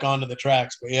rolls back onto the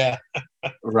tracks, but yeah.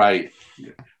 Right.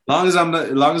 As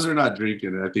long as they're not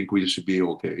drinking, I think we should be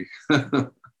okay.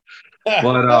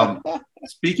 But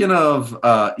speaking of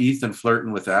Ethan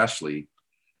flirting with Ashley,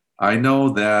 I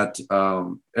know that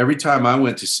every time I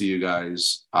went to see you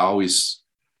guys, I always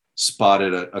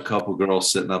spotted a couple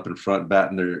girls sitting up in front,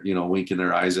 batting their, winking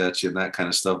their eyes at you and that kind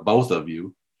of stuff. Both of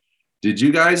you. Did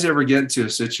you guys ever get into a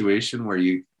situation where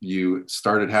you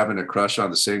started having a crush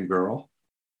on the same girl?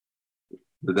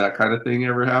 Did that kind of thing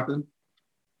ever happen?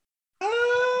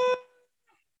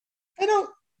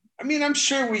 mean, I'm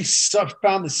sure we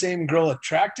found the same girl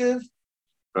attractive,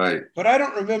 Right. but I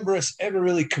don't remember us ever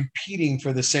really competing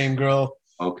for the same girl.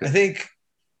 Okay.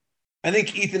 I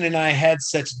think Ethan and I had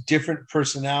such different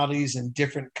personalities and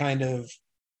different kind of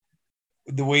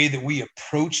the way that we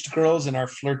approached girls in our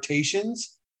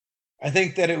flirtations. I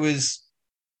think that it was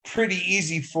pretty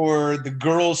easy for the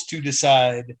girls to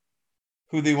decide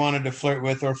who they wanted to flirt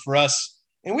with, or for us.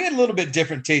 And we had a little bit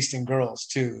different taste in girls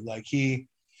too. Like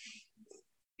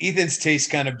Ethan's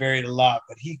taste kind of varied a lot,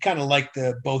 but he kind of liked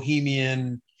the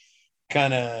bohemian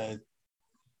kind of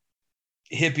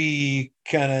hippie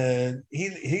kind of,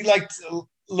 he liked a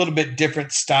little bit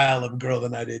different style of girl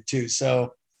than I did too.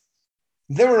 So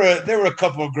there were a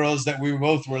couple of girls that we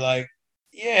both were like,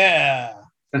 yeah,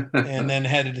 and then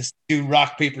had to just do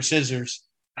rock paper scissors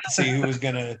to see who was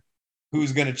gonna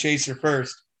chase her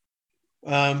first.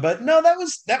 But no,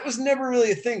 that was never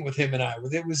really a thing with him and I.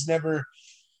 It was never.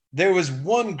 There was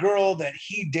one girl that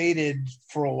he dated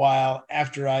for a while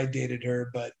after I dated her,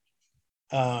 but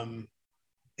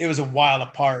it was a while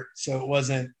apart, so it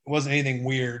wasn't anything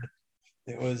weird.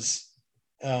 It was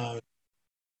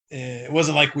it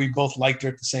wasn't like we both liked her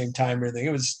at the same time or anything.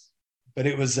 It was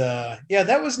yeah,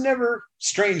 that was never,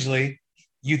 strangely,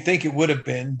 you think it would have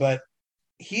been, but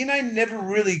he and I never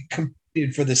really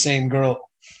competed for the same girl.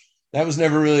 That was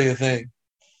never really a thing.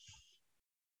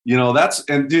 That's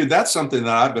something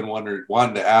that I've been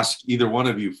wanting to ask either one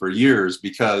of you for years,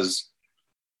 because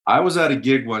I was at a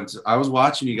gig once. I was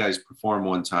watching you guys perform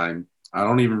one time. I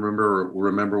don't even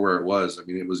remember where it was. I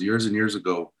mean, it was years and years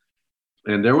ago.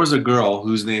 And there was a girl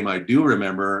whose name I do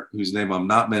remember, whose name I'm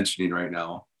not mentioning right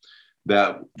now,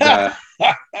 that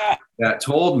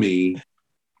told me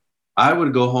I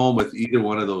would go home with either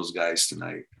one of those guys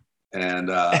tonight. And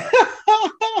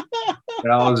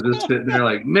and I was just sitting there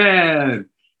like, man.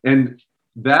 And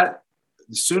that,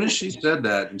 as soon as she said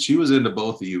that, and she was into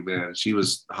both of you, man, she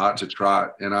was hot to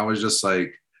trot. And I was just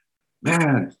like,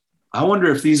 man, I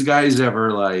wonder if these guys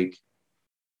ever like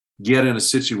get in a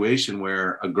situation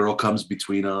where a girl comes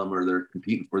between them, or they're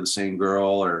competing for the same girl,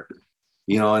 or,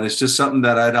 and it's just something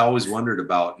that I'd always wondered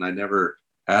about. And I never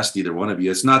asked either one of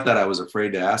you. It's not that I was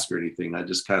afraid to ask or anything. I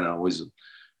just kind of always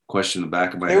questioned the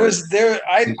back of my head.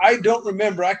 I don't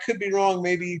remember. I could be wrong.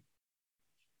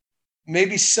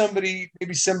 Maybe somebody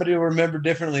will remember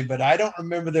differently, but I don't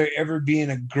remember there ever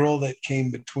being a girl that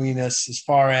came between us as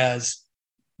far as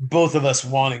both of us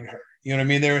wanting her. You know what I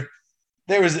mean?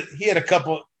 There was a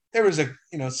couple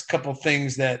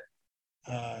things that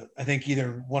I think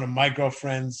either one of my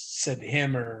girlfriends said to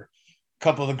him, or a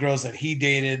couple of the girls that he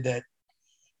dated that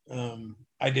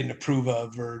I didn't approve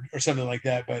of, or something like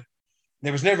that. But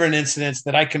there was never an incident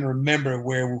that I can remember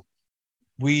where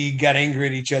we got angry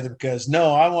at each other because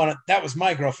that was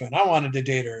my girlfriend. I wanted to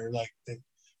date her.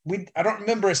 I don't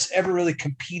remember us ever really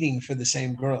competing for the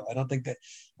same girl. I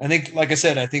think, like I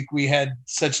said, I think we had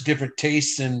such different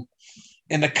tastes, and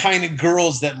the kind of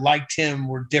girls that liked him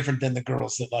were different than the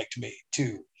girls that liked me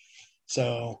too.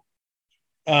 So,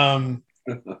 I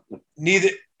don't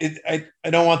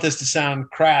want this to sound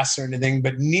crass or anything,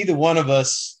 but neither one of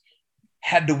us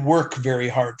had to work very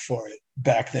hard for it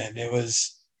back then. It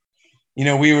was,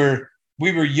 we were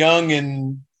young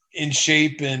and in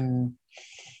shape and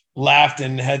laughed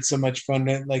and had so much fun.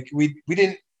 Like we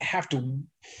didn't have to,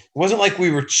 it wasn't like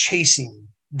we were chasing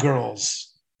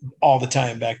girls all the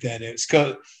time back then.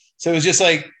 So it was just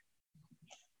like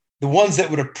the ones that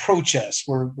would approach us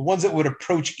were the ones that would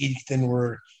approach Ethan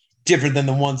were different than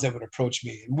the ones that would approach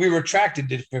me. And we were attracted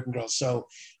to different girls. So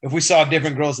if we saw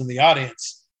different girls in the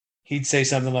audience, he'd say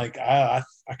something like, I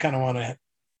kind of want to,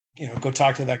 go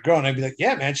talk to that girl. And I'd be like,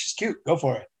 yeah, man, she's cute. Go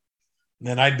for it. And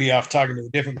then I'd be off talking to a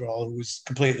different girl who was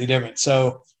completely different.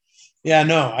 So yeah,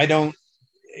 no, I don't,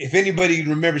 if anybody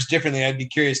remembers differently, I'd be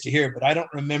curious to hear, but I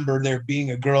don't remember there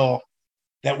being a girl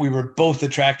that we were both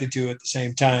attracted to at the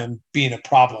same time being a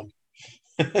problem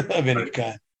of any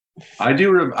kind. I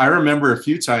do. I remember a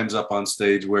few times up on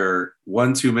stage where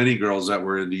one too many girls that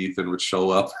were into Ethan would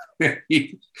show up.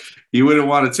 he wouldn't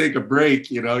want to take a break.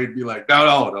 He'd be like,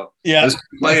 no. Yeah. Let's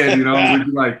play it. We'd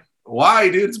be like, why,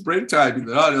 dude? It's break time. He'd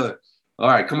be like, no. All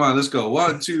right, come on, let's go.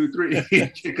 1, 2, 3.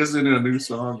 He'd kick us into a new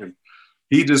song, and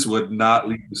he just would not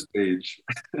leave the stage.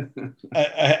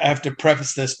 I have to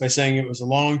preface this by saying it was a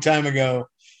long time ago.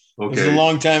 Okay. It was a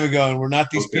long time ago, and we're not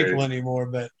these people anymore.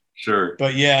 But sure.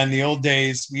 But yeah, in the old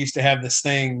days, we used to have this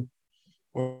thing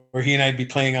where he and I'd be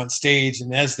playing on stage,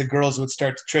 and as the girls would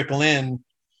start to trickle in,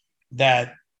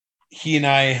 that he and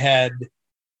I had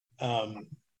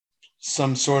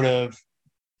some sort of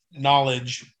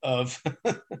knowledge of,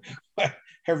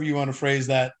 however you want to phrase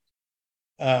that,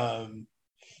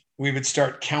 we would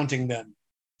start counting them.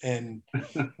 And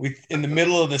we, in the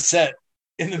middle of the set,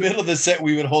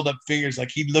 we would hold up fingers. Like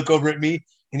he'd look over at me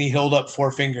and he'd hold up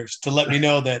 4 fingers to let me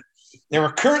know that there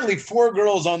were currently 4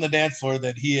 girls on the dance floor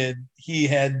that he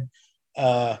had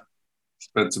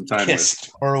spent some time kissed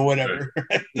with or whatever.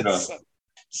 Right. Yeah.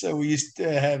 So we used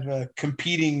to have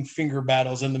competing finger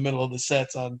battles in the middle of the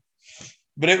sets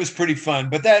but it was pretty fun.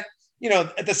 But that,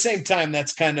 at the same time,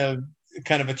 that's kind of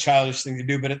a childish thing to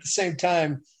do. But at the same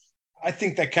time, I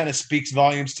think that kind of speaks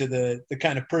volumes to the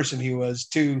kind of person he was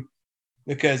too,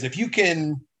 because if you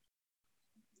can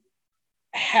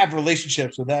have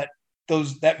relationships with that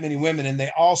many women and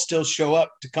they all still show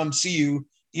up to come see you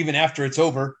even after it's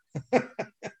over,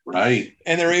 right,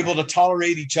 and they're able to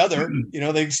tolerate each other,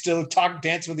 they still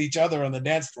dance with each other on the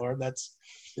dance floor. That's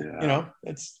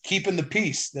that's keeping the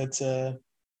peace. That's I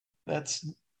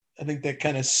think that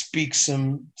kind of speaks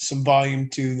some volume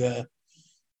to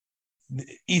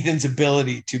Ethan's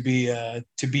ability to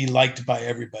be liked by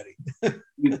everybody.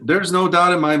 There's no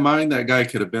doubt in my mind that guy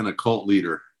could have been a cult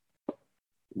leader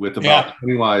with about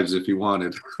 20 wives if he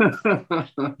wanted.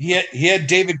 he had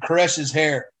David Koresh's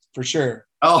hair for sure.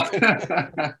 Oh.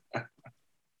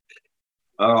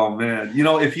 Oh man.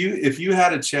 If you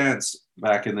had a chance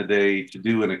back in the day to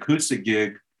do an acoustic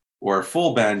gig or a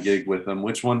full band gig with him,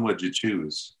 which one would you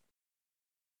choose?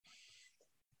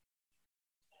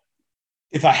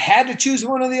 If I had to choose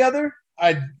one or the other,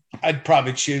 I'd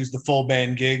probably choose the full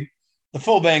band gig. The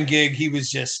full band gig, he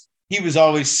was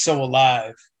always so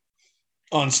alive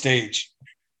on stage.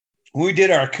 When we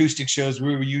did our acoustic shows,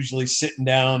 we were usually sitting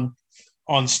down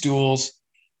on stools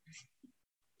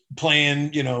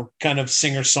playing, kind of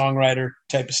singer-songwriter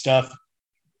type of stuff.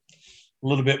 A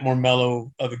little bit more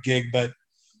mellow of a gig, but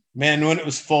man, when it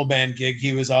was full band gig,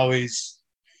 he was always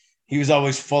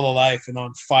full of life and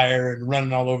on fire and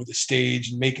running all over the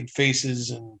stage and making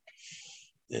faces and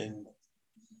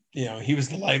he was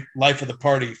the life of the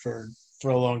party for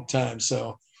a long time.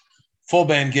 So full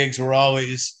band gigs were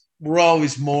always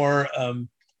more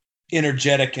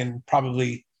energetic and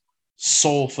probably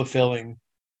soul fulfilling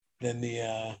than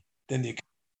the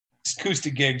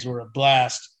acoustic gigs were a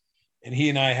blast. And he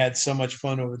and I had so much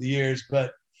fun over the years.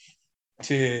 But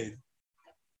if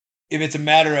it's a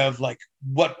matter of like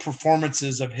what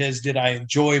performances of his did I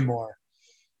enjoy more,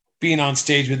 being on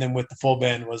stage with him with the full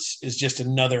band is just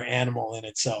another animal in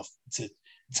itself. It's a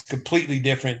completely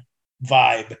different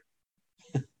vibe.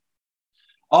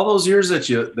 All those years that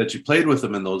you played with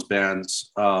him in those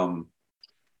bands,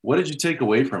 what did you take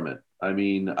away from it? I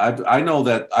mean, I know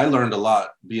that I learned a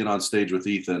lot being on stage with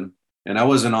Ethan, and I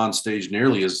wasn't on stage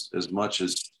nearly as much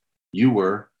as you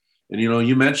were. And,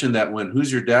 you mentioned that when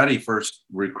Who's Your Daddy first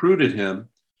recruited him,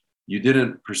 you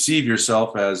didn't perceive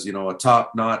yourself as, a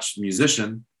top-notch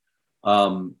musician.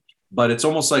 But it's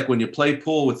almost like when you play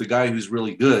pool with the guy who's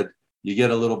really good, you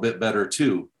get a little bit better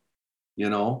too,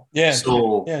 Yeah.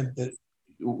 So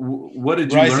what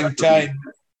did you Rising learn? tide.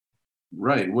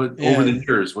 Right. Over the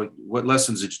years, what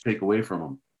lessons did you take away from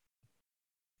him?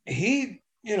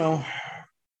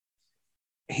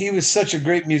 He was such a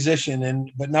great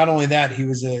musician, but not only that, he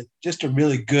was just a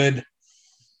really good.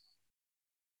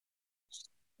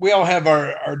 We all have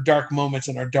our dark moments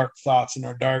and our dark thoughts and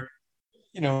our dark,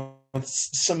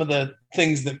 some of the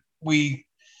things that we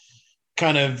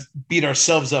kind of beat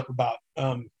ourselves up about.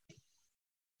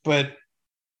 But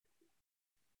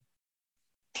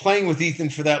playing with Ethan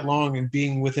for that long and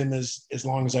being with him as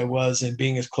long as I was and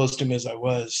being as close to him as I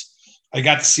was, I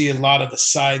got to see a lot of the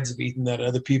sides of Ethan that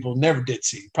other people never did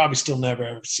see, probably still never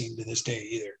ever seen to this day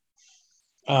either.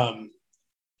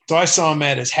 So I saw him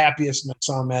at his happiest and I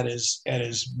saw him at his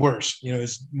worst,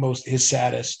 his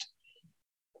saddest.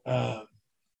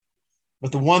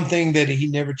 But the one thing that he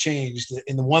never changed,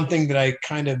 and the one thing that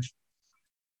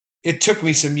it took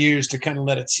me some years to kind of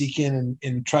let it sink in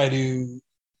and try to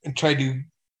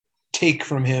take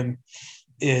from him,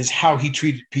 is how he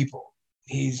treated people.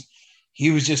 He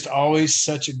was just always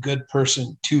such a good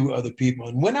person to other people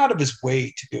and went out of his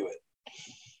way to do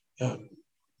it.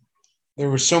 There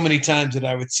were so many times that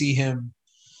I would see him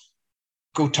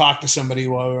go talk to somebody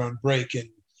while we were on break and,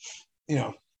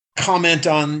 comment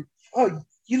on, "Oh,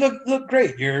 you look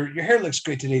great. Your hair looks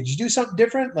great today. Did you do something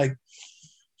different?" Like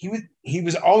he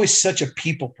was always such a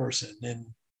people person. And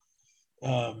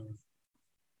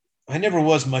I never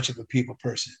was much of a people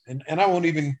person. And I won't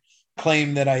even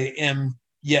claim that I am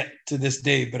yet to this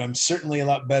day, but I'm certainly a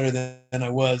lot better than I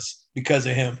was because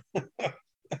of him.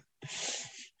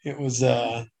 It was,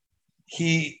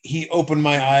 he opened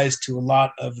my eyes to a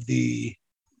lot of the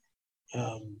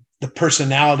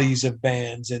personalities of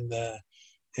bands and the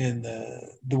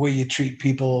way you treat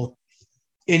people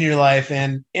in your life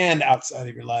and outside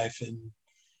of your life, and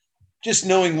just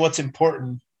knowing what's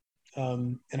important.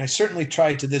 And I certainly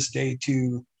try to this day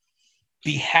to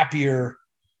be happier,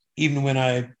 even when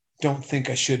I don't think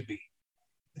I should be.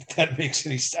 If that makes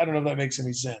any, I don't know if that makes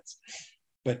any sense.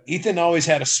 But Ethan always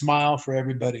had a smile for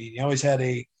everybody. He always had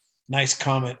a nice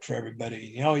comment for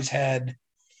everybody. He always had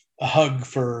a hug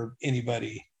for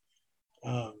anybody.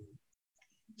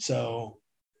 So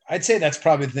I'd say that's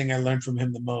probably the thing I learned from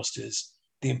him the most, is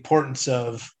the importance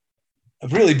of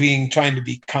really trying to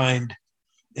be kind,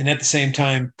 and at the same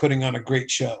time putting on a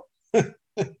great show.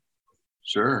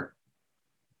 Sure.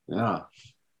 Yeah.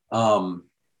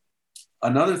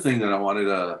 Another thing that I wanted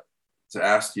to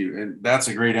ask you, and that's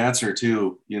a great answer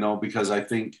too, because I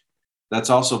think that's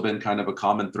also been kind of a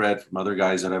common thread from other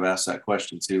guys that I've asked that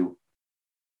question to.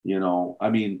 I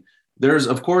mean, there's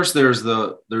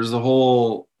the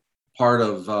whole part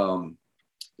of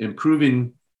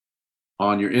improving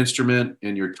on your instrument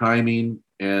and your timing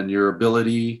and your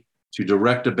ability to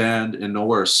direct a band and know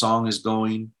where a song is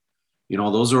going.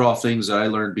 Those are all things that I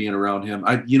learned being around him.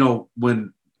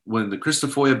 When the Chris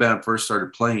Tafoya band first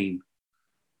started playing,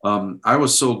 I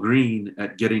was so green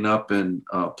at getting up and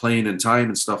playing in time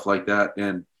and stuff like that.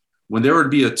 And when there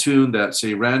would be a tune that,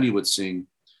 say, Randy would sing,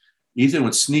 Ethan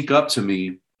would sneak up to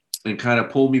me and kind of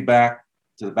pull me back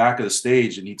to the back of the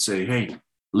stage, and he'd say, "Hey,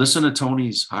 listen to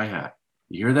Tony's hi-hat.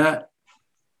 You hear that?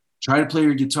 Try to play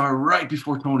your guitar right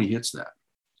before Tony hits that."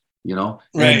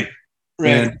 Right.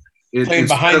 And playing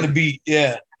behind the beat.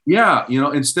 Yeah. Yeah,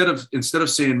 instead of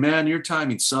saying, "Man, your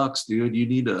timing sucks, dude. You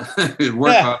need to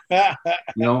work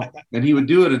on," and he would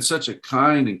do it in such a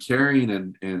kind and caring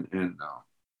and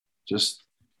just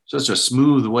such a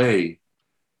smooth way,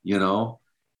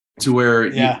 to where,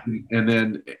 and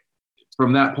then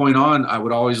from that point on, I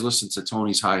would always listen to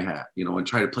Tony's hi-hat, and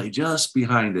try to play just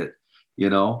behind it,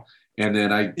 and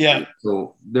then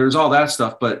so there's all that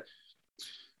stuff. But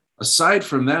aside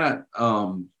from that,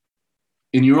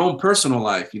 in your own personal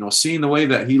life, seeing the way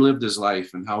that he lived his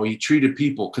life and how he treated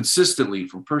people consistently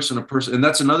from person to person. And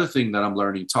that's another thing that I'm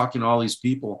learning, talking to all these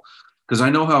people, because I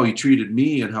know how he treated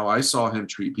me and how I saw him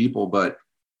treat people, but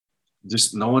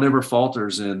just no one ever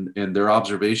falters in their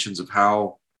observations of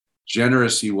how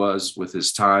generous he was with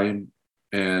his time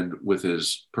and with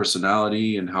his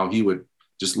personality, and how he would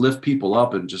just lift people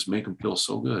up and just make them feel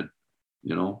so good,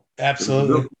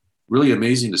 Absolutely. Really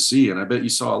amazing to see. And I bet you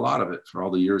saw a lot of it for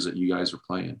all the years that you guys were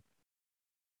playing.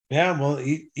 Yeah. Well,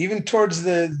 even towards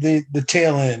the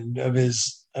tail end of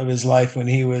his life, when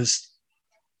he was,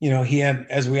 he had,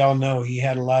 as we all know, he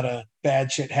had a lot of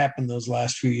bad shit happen those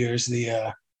last few years.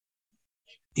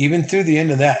 Even through the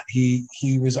end of that, he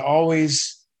was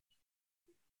always,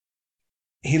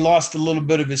 he lost a little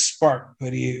bit of his spark,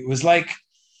 but it was like,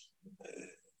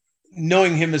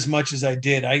 knowing him as much as I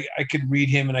did, I could read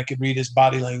him, and I could read his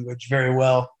body language very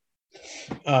well.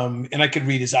 And I could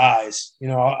read his eyes.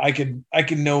 I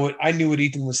could know what, I knew what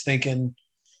Ethan was thinking.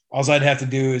 All I'd have to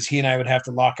do is he and I would have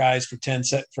to lock eyes for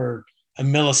a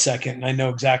millisecond, and I know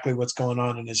exactly what's going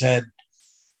on in his head.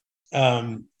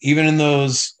 Even in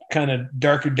those kind of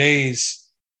darker days,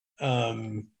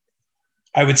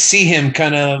 I would see him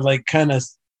kind of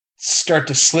start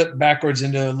to slip backwards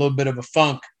into a little bit of a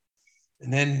funk.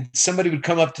 And then somebody would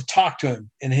come up to talk to him,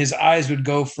 and his eyes would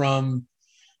go from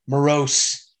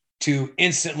morose to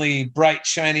instantly bright,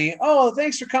 shiny. "Oh,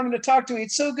 thanks for coming to talk to me.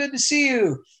 It's so good to see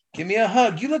you. Give me a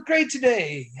hug. You look great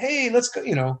today. Hey, let's go."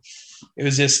 It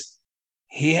was just,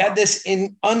 he had this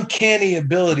uncanny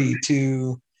ability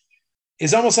to,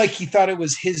 it's almost like he thought it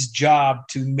was his job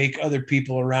to make other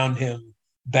people around him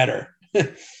better,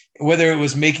 whether it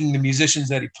was making the musicians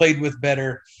that he played with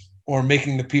better, or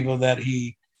making the people that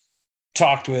he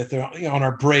talked with, or on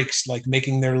our breaks, like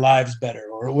making their lives better,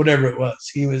 or whatever it was.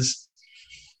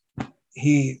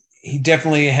 He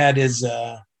definitely had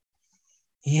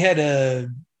he had a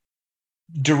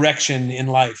direction in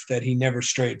life that he never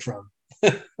strayed from.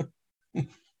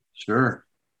 Sure.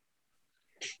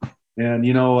 And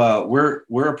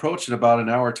we're approaching about an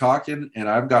hour talking, and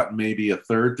I've gotten maybe a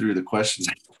third through the questions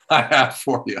I have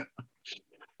for you.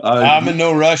 I'm in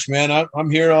no rush, man.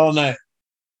 I'm here all night.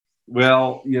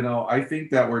 Well, I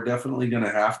think that we're definitely going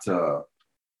to have to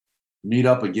meet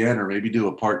up again, or maybe do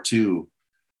a part 2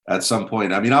 at some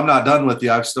point. I mean, I'm not done with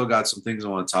you. I've still got some things I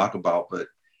want to talk about, but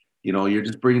you're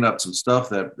just bringing up some stuff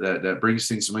that brings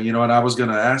things to me. And I was going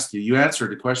to ask you. You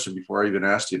answered the question before I even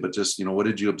asked you, but just what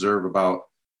did you observe about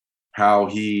how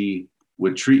he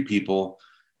would treat people?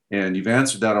 And you've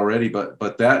answered that already. But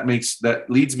that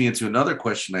leads me into another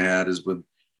question I had, is with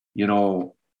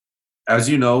as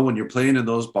when you're playing in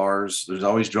those bars, there's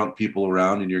always drunk people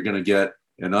around, and you're going to get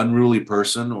an unruly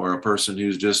person or a person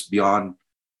who's just beyond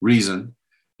reason,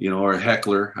 or a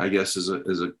heckler, I guess is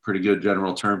a pretty good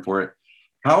general term for it.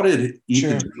 How did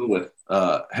Ethan deal with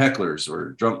hecklers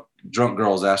or drunk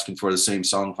girls asking for the same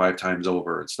song 5 times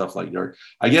over and stuff like that?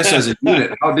 I guess as a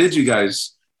unit, how did you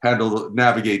guys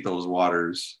navigate those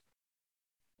waters?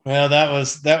 Well, that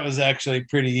was actually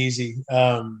pretty easy.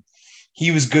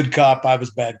 He was good cop, I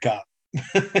was bad cop.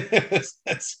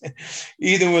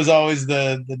 Ethan was always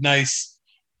the nice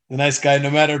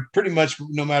guy. Pretty much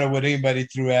no matter what anybody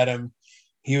threw at him,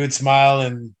 he would smile,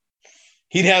 and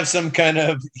he'd have some kind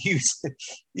of.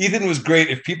 Ethan was great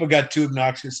if people got too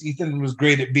obnoxious. Ethan was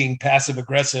great at being passive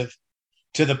aggressive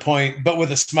to the point, but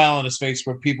with a smile on his face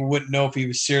where people wouldn't know if he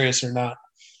was serious or not.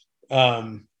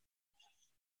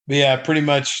 But yeah, pretty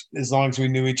much as long as we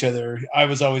knew each other, I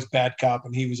was always bad cop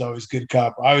and he was always good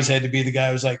cop. I always had to be the guy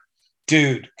who was like,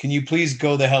 dude, can you please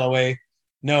go the hell away?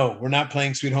 No, we're not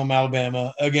playing Sweet Home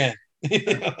Alabama again.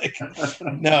 Like,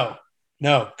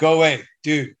 no, go away,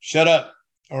 dude, shut up.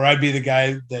 Or I'd be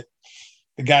the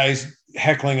guys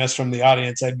heckling us from the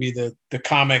audience. I'd be the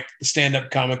stand-up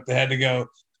comic that had to go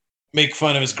make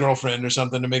fun of his girlfriend or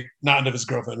something not of his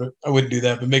girlfriend. I wouldn't do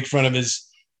that, but make fun of his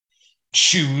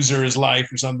shoes or his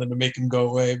life or something to make him go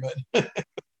away. But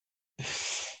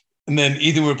and then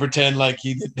Ethan would pretend like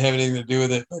he didn't have anything to do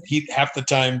with it. But half the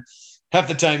time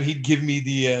he'd give me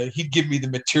the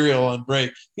material on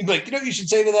break. He'd be like, you should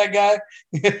say to that guy.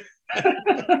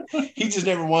 He just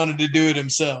never wanted to do it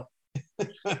himself.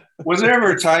 Was there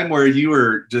ever a time where you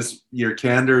were just, your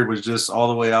candor was just all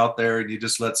the way out there and you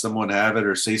just let someone have it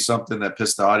or say something that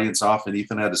pissed the audience off and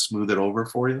Ethan had to smooth it over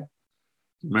for you?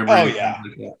 Remember? Oh yeah.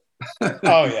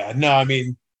 Oh yeah. No, I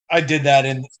mean, I did that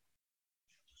in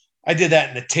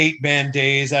the Tate band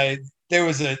days. There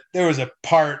was a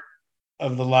part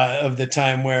of the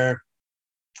time where,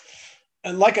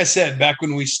 and like I said, back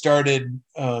when we started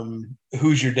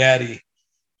Who's Your Daddy,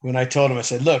 when I told him, I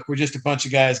said, look, we're just a bunch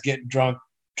of guys getting drunk,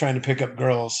 trying to pick up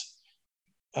girls.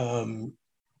 I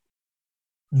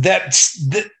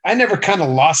never kind of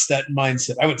lost that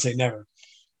mindset. I would say never,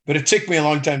 but it took me a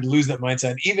long time to lose that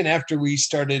mindset. Even after we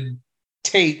started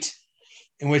Tate,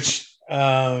 in which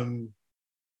by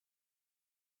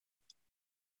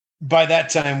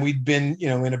that time we'd been,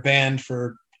 in a band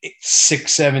for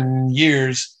 6-7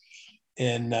 years.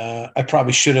 And I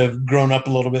probably should have grown up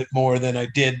a little bit more than I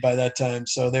did by that time.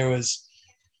 So there was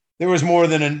more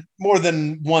than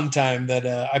one time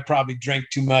that I probably drank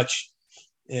too much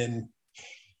and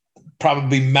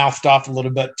probably mouthed off a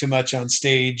little bit too much on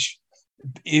stage.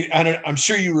 I'm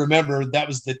sure you remember that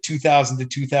was the 2000 to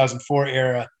 2004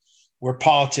 era where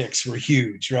politics were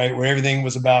huge, right? Where everything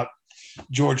was about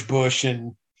George Bush.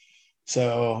 And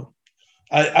so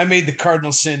I made the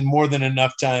cardinal sin more than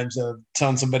enough times of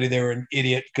telling somebody they were an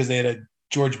idiot because they had a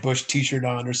George Bush t-shirt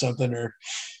on or something, or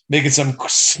making some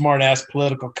smart ass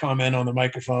political comment on the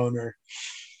microphone. Or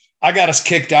I got us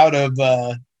kicked out of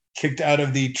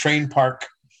the train park,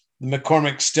 the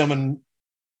McCormick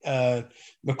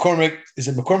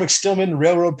Stillman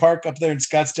Railroad Park up there in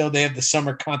Scottsdale. They have the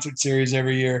summer concert series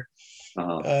every year.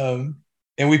 Uh-huh.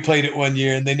 And we played it one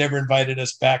year and they never invited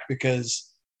us back because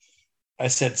I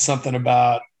said something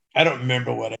about, I don't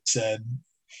remember what I said.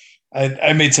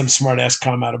 I made some smart ass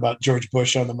comment about George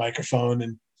Bush on the microphone,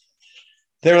 and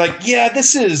they're like, yeah,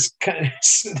 this is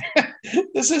Scottsdale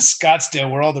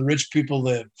where all the rich people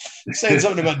live. Saying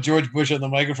something about George Bush on the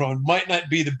microphone might not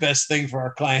be the best thing for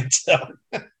our clientele.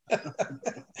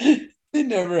 They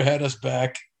never had us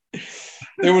back.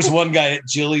 There was one guy at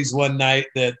Jilly's one night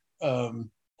that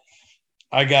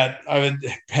I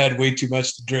had way too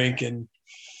much to drink, and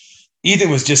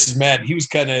Ethan was just as mad. He was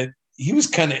kind of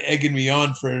egging me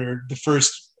on for the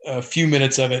first few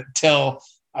minutes of it until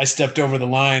I stepped over the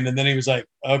line, and then he was like,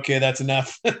 "Okay, that's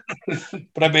enough." But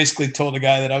I basically told the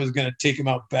guy that I was going to take him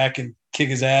out back and kick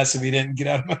his ass if he didn't get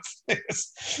out of my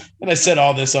face. And I said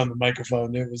all this on the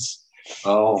microphone. It was,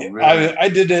 man. I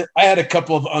did it. I had a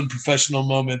couple of unprofessional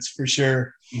moments for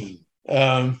sure.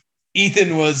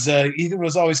 Ethan was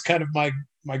always kind of my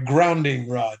grounding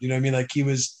rod. You know what I mean? Like he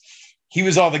was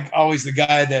always the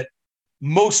guy that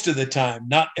most of the time,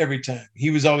 not every time, he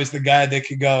was always the guy that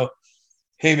could go,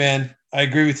 "Hey man, I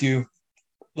agree with you.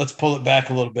 Let's pull it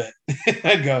back a little bit."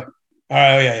 I'd go, "All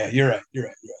right, oh yeah, you're right."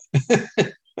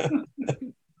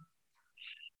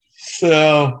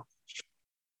 So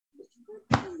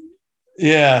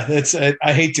yeah,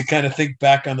 I hate to kind of think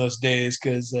back on those days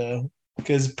because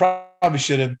probably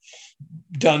should have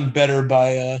done better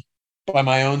by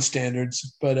my own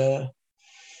standards, but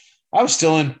I was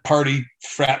still in party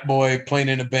frat boy, playing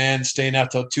in a band, staying out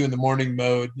till 2 a.m.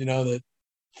 mode. You know that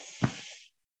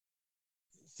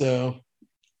So,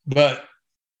 but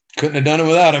couldn't have done it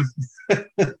without him.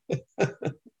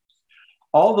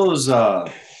 All those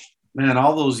man,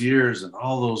 all those years and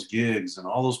all those gigs and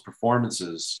all those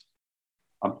performances,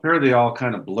 I'm sure they all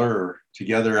kind of blur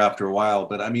together after a while.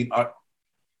 But I mean, are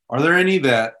there any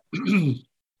that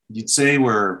you'd say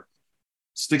were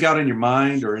stick out in your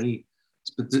mind, or any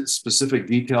specific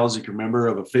details you can remember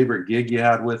of a favorite gig you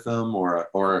had with them, or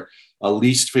a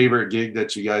least favorite gig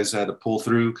that you guys had to pull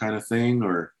through, kind of thing,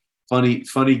 or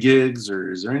funny gigs?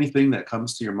 Or is there anything that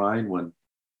comes to your mind when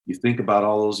you think about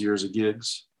all those years of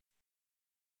gigs?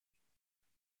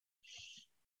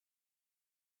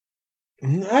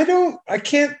 I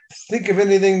can't think of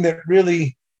anything that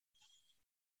really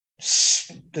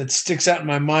that sticks out in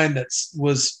my mind that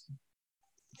was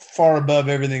far above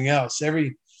everything else.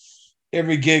 Every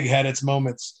gig had its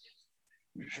moments.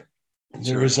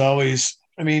 There was always,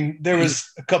 I mean, there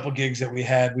was a couple gigs that we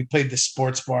had. We played the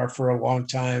sports bar for a long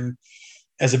time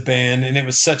as a band, and it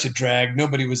was such a drag.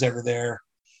 Nobody was ever there.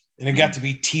 And it got to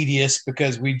be tedious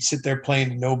because we'd sit there playing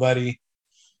to nobody.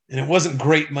 And it wasn't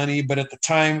great money, but at the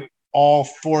time, all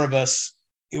four of us,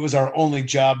 it was our only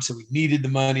job. So we needed the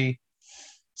money.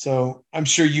 So I'm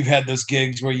sure you've had those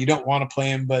gigs where you don't want to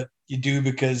play them, but you do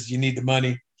because you need the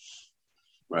money.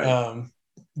 Right.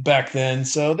 Back then.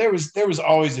 So there was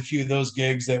always a few of those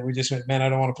gigs that we just went, man, I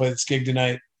don't want to play this gig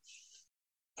tonight.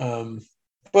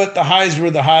 But the highs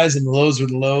were the highs and the lows were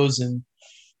the lows. And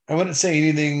I wouldn't say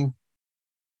anything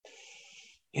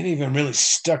really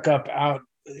stuck up out,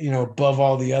 above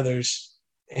all the others.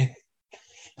 And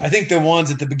I think the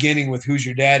ones at the beginning with Who's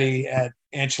Your Daddy at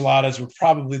Enchiladas were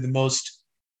probably the most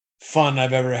fun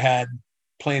I've ever had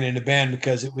playing in a band,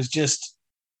 because it was just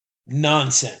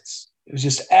nonsense. It was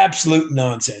just absolute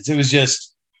nonsense. It was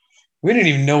just, we didn't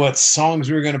even know what songs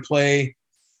we were going to play.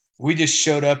 We just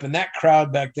showed up, and that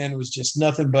crowd back then was just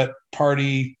nothing but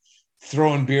party,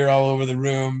 throwing beer all over the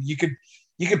room. You could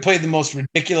play the most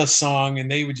ridiculous song,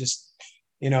 and they would just,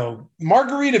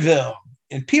 Margaritaville,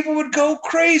 and people would go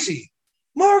crazy.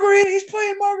 He's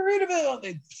playing Margaritaville.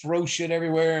 They'd throw shit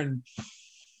everywhere. And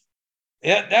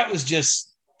yeah, that was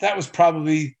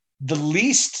probably the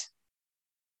least.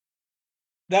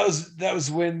 That was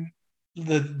when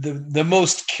the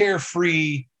most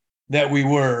carefree that we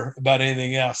were about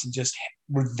anything else, and just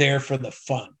were there for the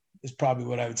fun is probably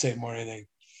what I would say more than anything.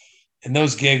 And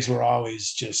those gigs were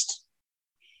always just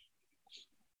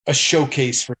a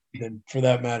showcase for Ethan, for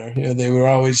that matter. They were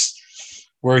always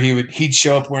where he'd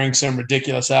show up wearing some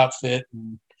ridiculous outfit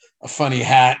and a funny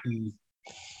hat and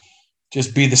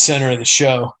just be the center of the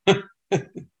show.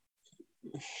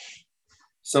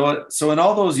 So in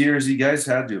all those years, you guys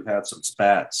had to have had some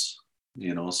spats,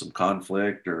 some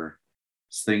conflict or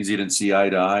things you didn't see eye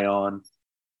to eye on,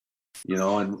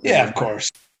 and yeah, of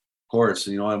course,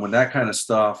 and when that kind of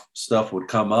stuff would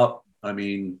come up, I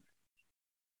mean,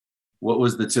 what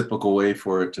was the typical way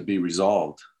for it to be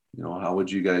resolved? How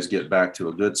would you guys get back to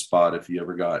a good spot if you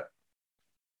ever got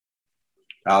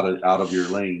out of your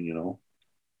lane,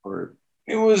 or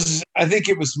I think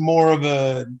it was more of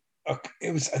I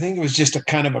think it was just a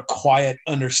kind of a quiet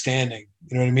understanding.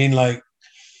 You know what I mean? Like,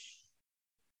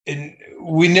 and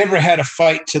we never had a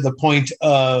fight to the point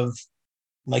of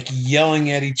like yelling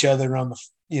at each other on the,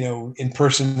 in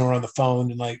person or on the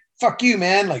phone and like, fuck you,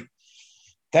 man. Like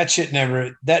that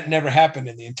never happened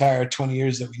in the entire 20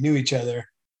 years that we knew each other.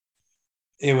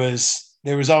 There was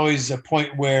always a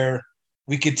point where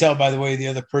we could tell by the way the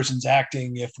other person's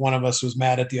acting if one of us was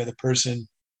mad at the other person.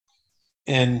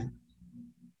 And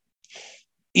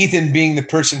Ethan, being the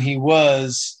person he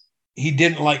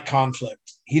didn't like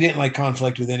conflict. He didn't like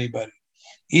conflict with anybody.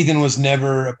 Ethan was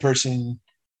never a person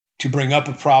to bring up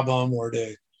a problem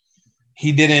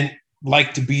he didn't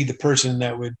like to be the person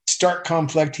that would start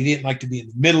conflict. He didn't like to be in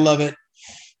the middle of it.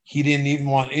 He didn't even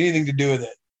want anything to do with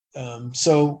it.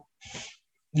 So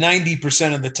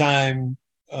 90% of the time,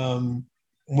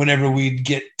 whenever we'd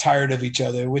get tired of each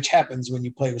other, which happens when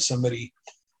you play with somebody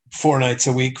 4 nights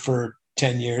a week for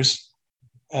 10 years,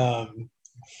 it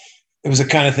was a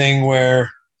kind of thing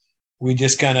where we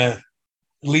just kind of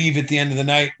leave at the end of the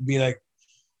night and be like,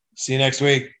 see you next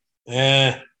week.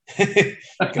 Good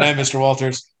night, Mr.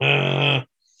 Walters. And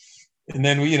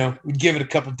then we'd give it a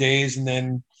couple of days, and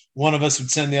then one of us would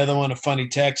send the other one a funny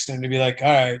text and to be like, all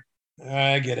right,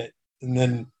 I get it. And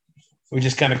then we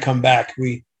just kind of come back.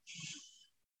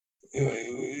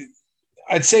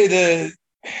 I'd say the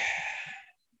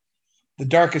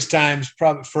darkest times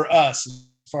probably for us, as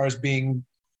far as being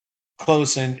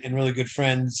close and really good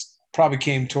friends, probably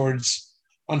came towards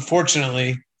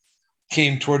the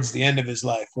end of his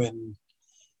life, when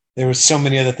there was so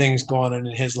many other things going on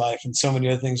in his life and so many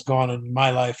other things going on in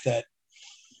my life that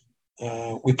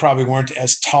we probably weren't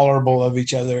as tolerable of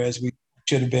each other as we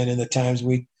should have been in the times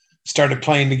we started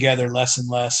playing together less and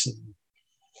less. And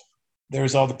there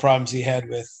was all the problems he had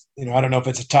with, I don't know if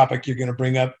it's a topic you're going to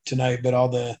bring up tonight, but all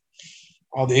the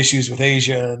issues with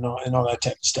Asia and all that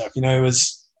type of stuff. It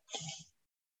was,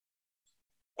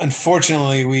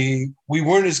 unfortunately, we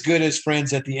weren't as good as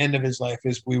friends at the end of his life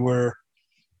as we were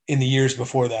in the years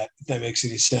before that, if that makes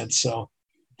any sense. So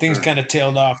things kind of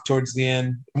tailed off towards the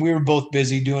end. We were both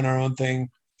busy doing our own thing.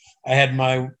 I had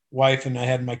my wife and I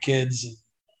had my kids. And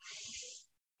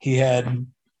he had,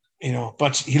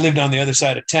 he lived on the other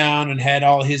side of town and had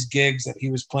all his gigs that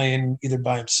he was playing either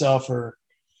by himself or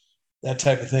that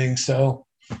type of thing. So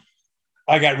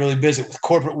I got really busy with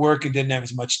corporate work and didn't have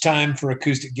as much time for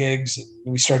acoustic gigs. And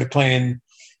we started playing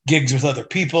gigs with other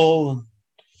people.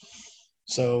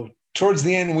 So towards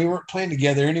the end, we weren't playing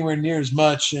together anywhere near as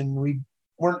much, and we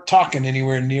weren't talking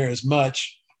anywhere near as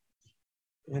much.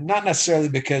 And not necessarily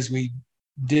because we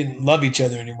didn't love each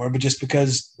other anymore, but just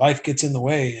because life gets in the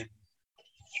way and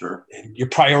sure, and your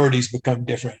priorities become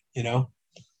different,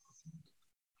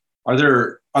 Are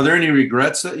there any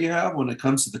regrets that you have when it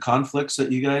comes to the conflicts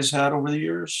that you guys had over the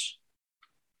years?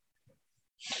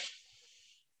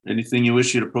 Anything you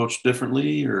wish you'd approached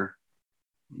differently, or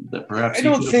that perhaps I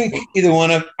don't think either one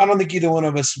of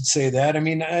us would say that. I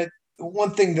mean,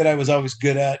 one thing that I was always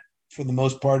good at for the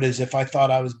most part is if I thought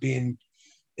I was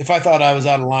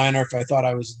out of line or if I thought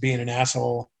I was being an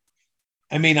asshole,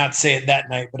 I may not say it that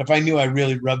night, but if I knew I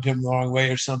really rubbed him the wrong way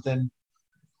or something,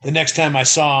 the next time I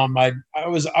saw him, I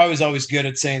was always good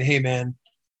at saying, "Hey, man,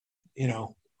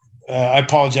 I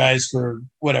apologize for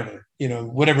whatever,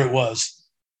 whatever it was.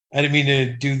 I didn't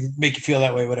mean to make you feel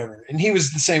that way, whatever." And he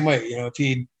was the same way. If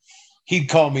he'd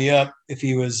call me up if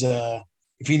he was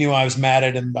if he knew I was mad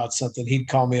at him about something, he'd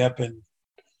call me up, and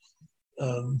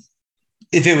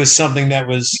if it was something that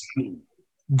was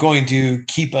going to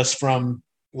keep us from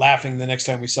laughing the next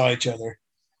time we saw each other,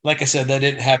 like I said, that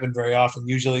didn't happen very often.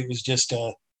 Usually, it was just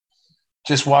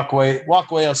walk away.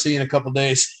 I'll see you in a couple of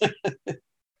days.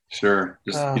 Sure.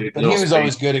 But he was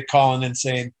always good at calling and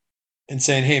saying,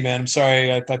 "Hey, man, I'm sorry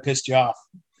if I pissed you off."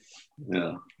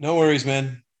 Yeah. No worries,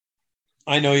 man.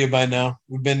 I know you by now.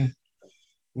 We've been,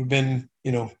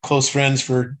 close friends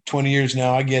for 20 years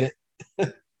now. I get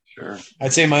it. Sure.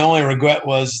 I'd say my only regret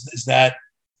is that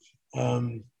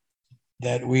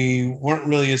that we weren't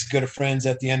really as good of friends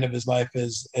at the end of his life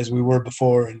as we were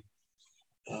before. And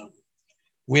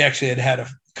we actually had a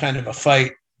kind of a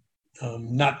fight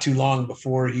not too long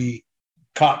before he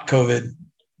caught COVID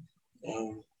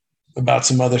about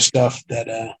some other stuff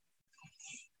that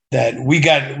we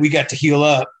got to heal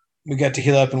up. We got to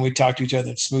heal up and we talked to each other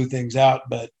and smooth things out.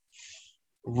 But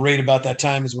right about that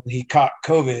time is when he caught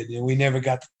COVID, and we never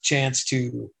got the chance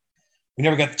to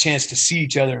see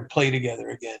each other and play together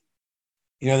again.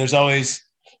 There's always,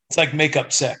 it's like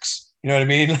makeup sex. You know what I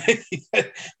mean?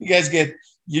 You guys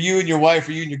you and your wife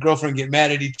or you and your girlfriend get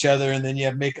mad at each other, and then you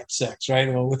have makeup sex,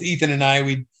 right? Well, with Ethan and I,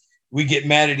 we get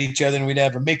mad at each other and we'd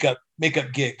have a makeup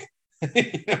gig,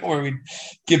 where we'd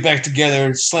get back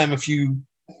together, slam a few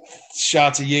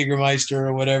shots of Jägermeister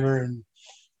or whatever, and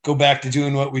go back to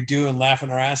doing what we do and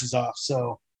laughing our asses off.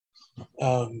 So,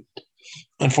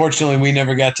 unfortunately, we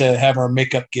never got to have our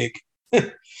makeup gig.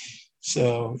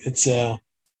 So it's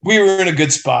we were in a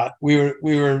good spot. We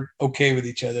were okay with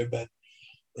each other, but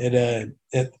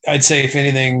I'd say if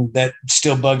anything that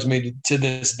still bugs me to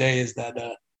this day is that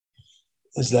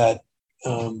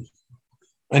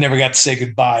I never got to say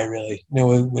goodbye, really.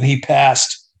 When he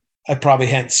passed, I probably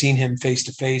hadn't seen him face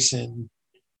to face in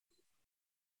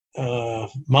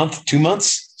month, 2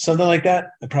 months, something like that.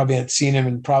 I probably hadn't seen him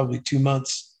in probably 2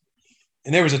 months.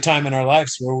 And there was a time in our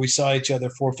lives where we saw each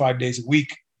other 4 or 5 days a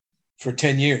week for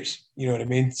 10 years. You know what I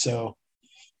mean? So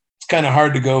it's kind of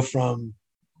hard to go from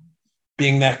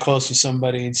being that close with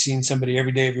somebody and seeing somebody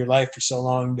every day of your life for so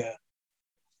long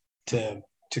to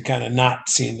kind of not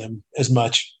seeing them as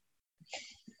much.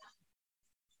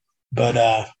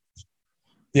 But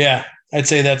yeah, I'd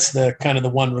say that's the kind of the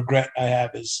one regret I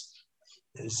have is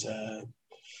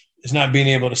not being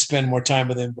able to spend more time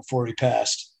with him before he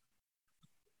passed.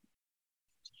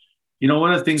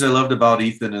 One of the things I loved about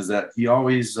Ethan is that he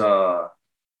always,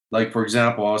 like, for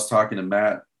example, I was talking to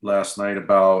Matt last night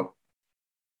about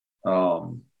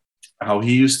how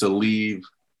he used to leave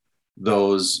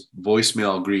those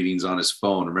voicemail greetings on his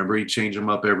phone. Remember, he'd change them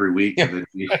up every week. Yeah. And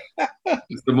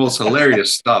it's the most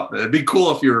hilarious stuff. It'd be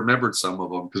cool if you remembered some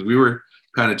of them, because we were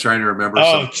kind of trying to remember.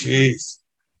 Oh, jeez.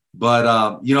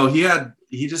 But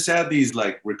he just had these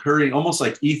like recurring, almost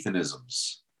like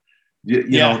Ethanisms. You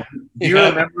know, do you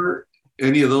remember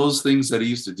any of those things that he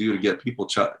used to do to get people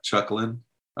chuckling?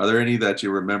 Are there any that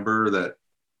you remember that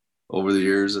over the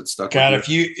years that stuck God, with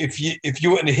you? if you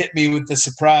wouldn't have hit me with the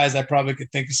surprise, I probably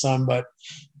could think of some, but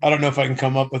I don't know if I can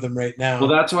come up with them right now. Well,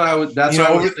 that's why I was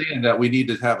saying that we need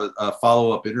to have a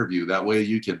follow-up interview. That way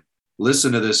you can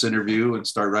listen to this interview and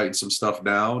start writing some stuff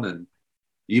down and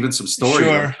even some stories.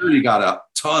 Sure. I'm sure you got a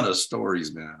ton of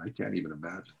stories, man. I can't even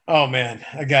imagine. Oh man,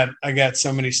 I got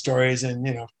so many stories, and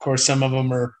of course, some of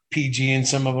them are PG and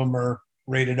some of them are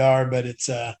rated R. But it's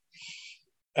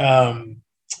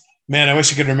man, I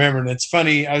wish I could remember. And it's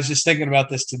funny. I was just thinking about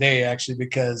this today, actually,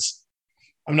 because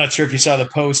I'm not sure if you saw the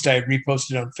post I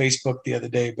reposted on Facebook the other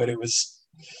day, but it was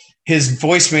his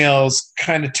voicemails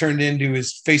kind of turned into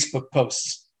his Facebook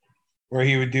posts, where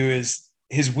he would do his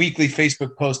weekly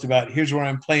Facebook post about here's where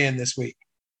I'm playing this week,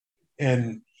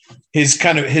 and his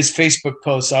Facebook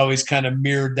posts always kind of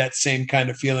mirrored that same kind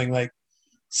of feeling, like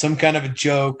some kind of a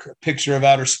joke, a picture of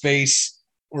outer space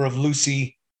or of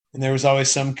Lucy. And there was always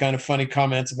some kind of funny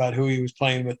comments about who he was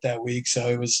playing with that week.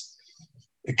 So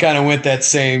it kind of went that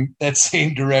same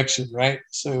direction. Right.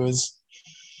 So it was,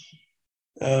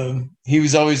 he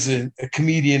was always a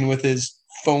comedian with his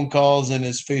phone calls and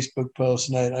his Facebook posts.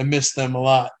 And I miss them a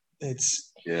lot.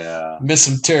 Miss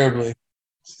them terribly,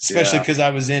 especially because I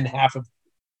was in half of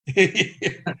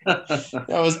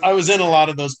I was in a lot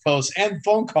of those posts and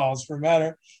phone calls for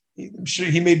matter. I'm sure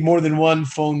he made more than one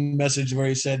phone message where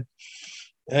he said,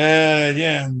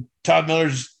 Todd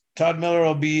Miller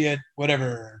will be at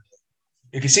whatever.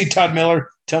 If you see Todd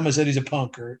Miller, tell him I said he's a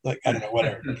punk, or like, I don't know,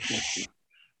 whatever.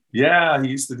 Yeah, he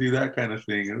used to do that kind of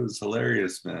thing. It was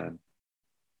hilarious, man.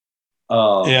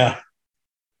 Yeah.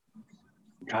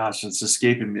 Gosh, it's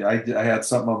escaping me. I had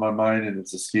something on my mind and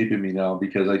it's escaping me now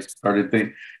because I started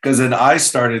thinking, because then I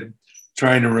started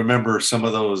trying to remember some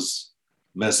of those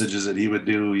messages that he would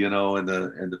do, and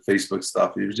the Facebook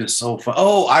stuff. It was just so fun.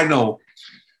 Oh, I know.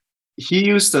 He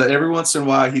used to, every once in a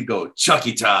while, he'd go,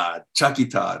 Chucky Todd.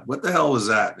 What the hell was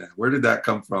that, man? Where did that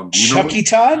come from? Chucky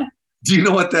Todd? Do you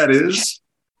know what that is?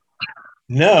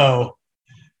 No.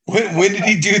 When did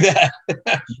he do that?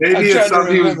 Maybe it's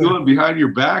something he was doing behind your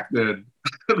back then.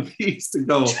 He used to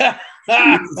go, he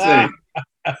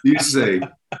used to say,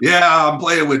 yeah, I'm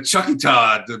playing with Chucky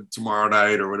Todd tomorrow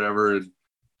night or whatever.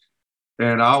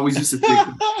 And I always used to think,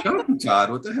 Chucky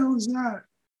Todd, what the hell is that?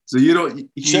 So you have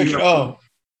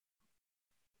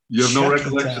no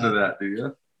recollection of that, do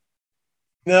you?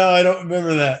 No, I don't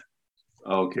remember that.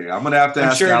 Okay, I'm gonna have to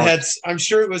ask. I'm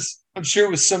sure it was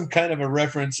some kind of a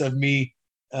reference of me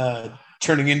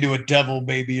turning into a devil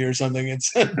baby or something.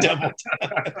 It's a devil.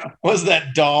 Was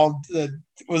that doll?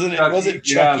 Wasn't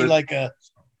Chucky like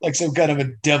some kind of a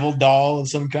devil doll of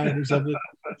some kind or something?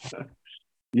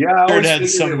 Yeah, it had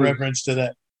some reference to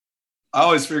that. I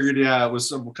always figured, it was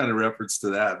some kind of reference to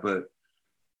that, but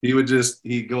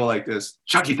he'd go like this,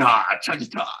 Chucky Todd.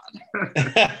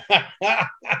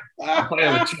 I'm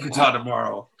playing with Chucky Todd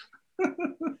tomorrow.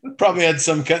 Probably had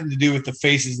some kind to do with the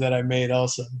faces that I made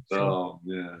also. Oh,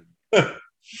 yeah. Do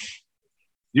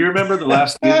you remember the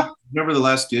last gig? Remember the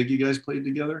last gig you guys played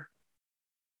together?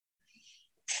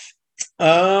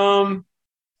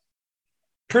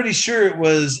 Pretty sure it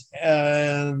was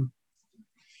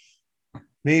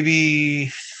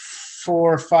maybe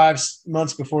 4 or 5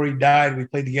 months before he died. We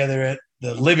played together at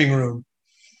the Living Room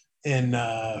in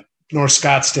North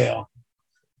Scottsdale.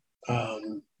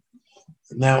 And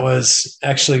that was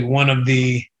actually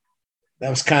that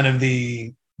was kind of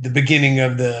the beginning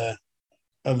of the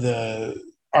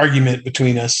argument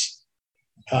between us.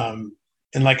 And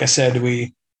like I said,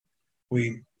 we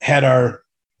had our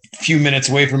few minutes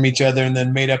away from each other and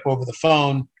then made up over the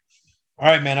phone. All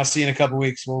right, man, I'll see you in a couple of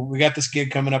weeks. Well, we got this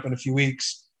gig coming up in a few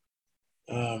weeks.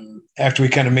 After we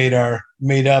kind of made up,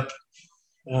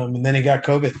 and then he got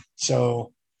COVID.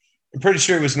 So I'm pretty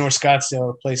sure it was North Scottsdale,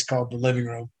 a place called the Living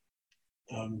Room.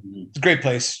 It's a great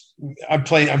place.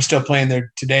 I'm still playing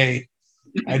there today.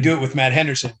 I do it with Matt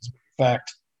Henderson, in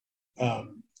fact,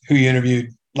 who you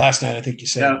interviewed last night. I think you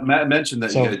said. Yeah, Matt mentioned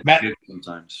that. So you guys do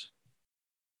sometimes.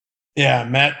 Yeah,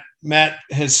 Matt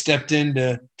has stepped in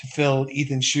to fill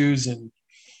Ethan's shoes, and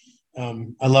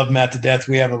I love Matt to death.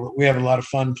 We have a lot of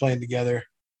fun playing together.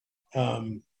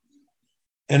 And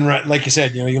like you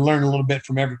said, you learn a little bit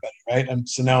from everybody, right?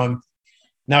 So now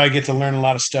I get to learn a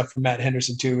lot of stuff from Matt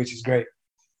Henderson too, which is great.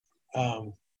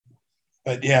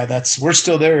 But yeah, we're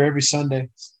still there every Sunday.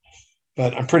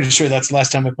 But I'm pretty sure that's the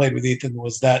last time I played with Ethan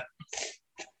was a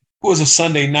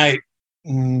Sunday night,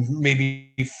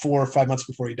 maybe 4 or 5 months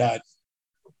before he died.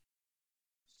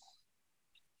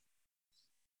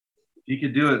 you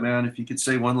could do it, man. If you could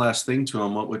say one last thing to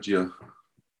him, what would you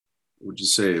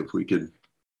say if we could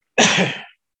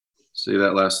say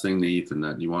that last thing to Ethan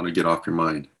that you want to get off your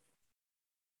mind?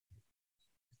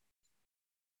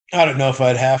 I don't know if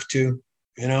I'd have to,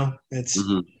 it's,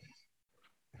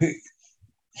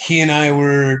 he and I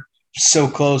were so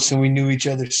close and we knew each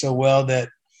other so well that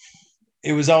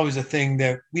it was always a thing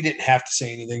that we didn't have to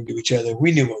say anything to each other.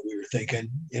 We knew what we were thinking,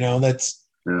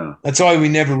 that's why we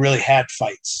never really had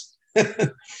fights.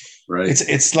 Right.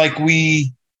 It's like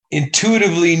we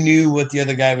intuitively knew what the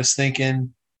other guy was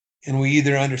thinking and we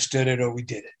either understood it or we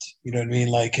didn't, you know what I mean?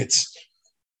 Like and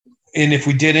if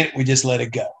we didn't, we just let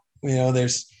it go.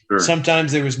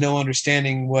 Sometimes there was no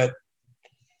understanding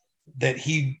that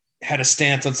he had a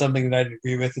stance on something that I didn't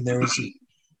agree with. And there was,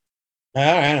 all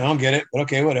right, I don't get it, but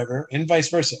okay, whatever. And vice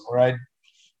versa, or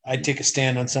I'd take a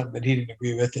stand on something that he didn't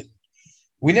agree with. And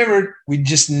we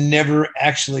just never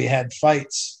actually had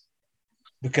fights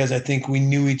because I think we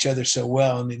knew each other so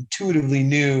well and intuitively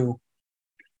knew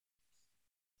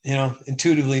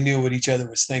what each other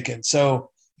was thinking.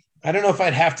 So I don't know if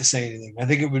I'd have to say anything. I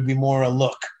think it would be more a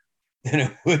look than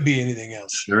it would be anything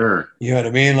else. Sure. You know what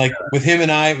I mean? Like with him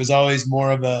and I, it was always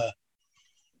more of a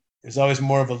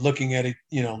looking at it,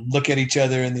 look at each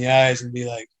other in the eyes and be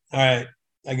like, all right,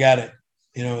 I got it.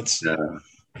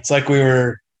 It's like we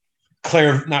were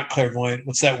not clairvoyant.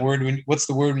 What's that word? What's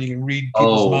the word when you can read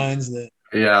people's minds?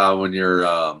 When you're,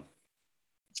 oh,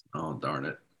 darn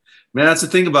it. Man, that's the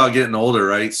thing about getting older,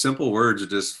 right? Simple words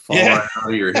just fall right out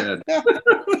of your head.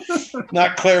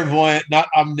 Not clairvoyant, not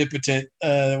omnipotent.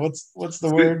 What's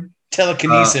the word?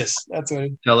 Telekinesis. That's what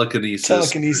it is.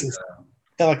 Telekinesis.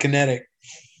 Telekinetic.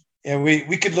 Yeah,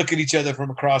 we could look at each other from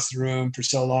across the room for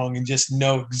so long and just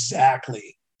know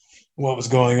exactly what was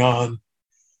going on.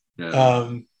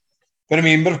 Yeah.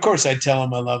 But of course I'd tell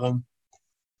him I love him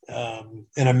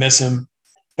and I miss him.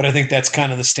 But I think that's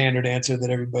kind of the standard answer that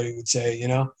everybody would say,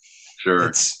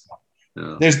 Sure.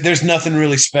 There's nothing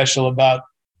really special about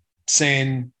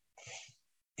saying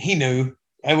he knew.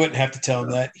 I wouldn't have to tell him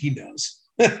that. He knows.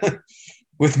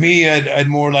 With me, I'd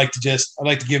more like to I'd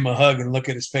like to give him a hug and look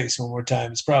at his face one more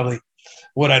time. It's probably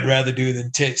what I'd rather do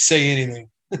than say anything.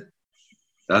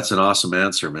 That's an awesome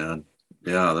answer, man.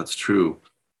 Yeah, that's true.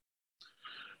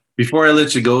 Before I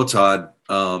let you go, Todd,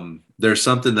 there's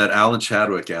something that Alan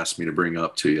Chadwick asked me to bring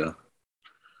up to you.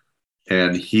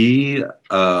 And he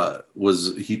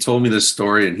told me this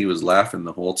story and he was laughing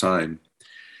the whole time.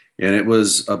 And it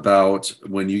was about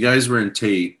when you guys were in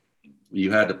Tate,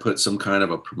 you had to put some kind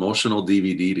of a promotional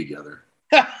DVD together.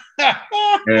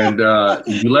 And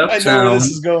you left town. I know where this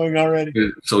is going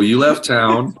already. So you left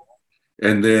town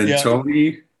and then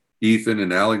Tony, Ethan,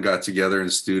 and Alan got together in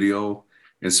the studio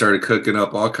and started cooking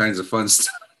up all kinds of fun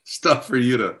stuff for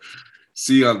you to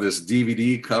see on this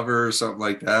DVD cover or something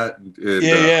like that. And,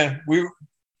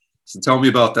 so tell me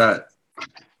about that.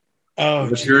 Oh,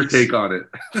 what's your take on it?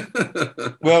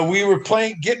 Well, we were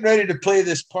getting ready to play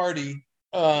this party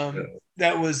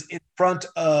that was in front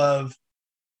of,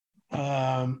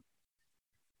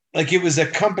 it was a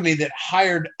company that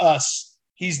hired us.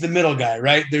 He's the middle guy,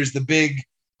 right? There's the big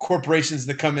corporations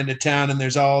that come into town, and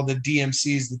there's all the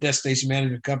DMCs, the destination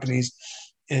management companies.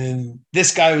 And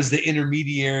this guy was the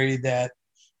intermediary that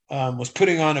was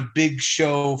putting on a big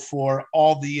show for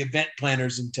all the event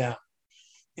planners in town.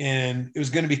 And it was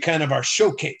going to be kind of our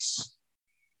showcase.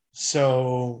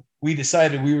 So we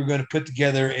decided we were going to put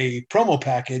together a promo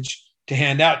package to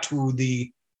hand out to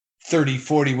the 30,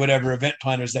 40, whatever event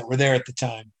planners that were there at the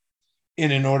time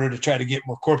in order to try to get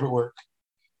more corporate work.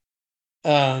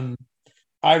 I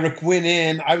went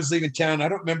in, I was leaving town. I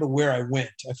don't remember where I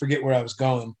went. I forget where I was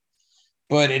going,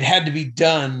 but it had to be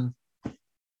done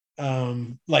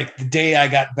like the day I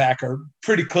got back, or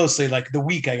pretty closely like the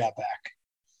week I got back.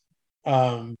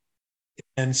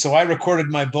 And so I recorded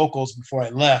my vocals before I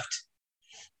left.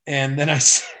 And then I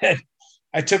said,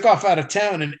 I took off out of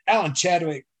town, and Alan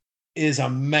Chadwick is a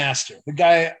master. The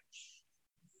guy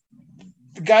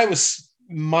was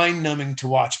mind-numbing to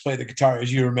watch play the guitar,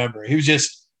 as you remember. He was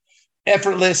just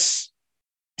effortless,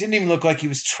 didn't even look like he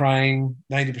was trying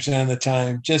 90% of the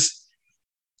time. Just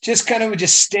kind of would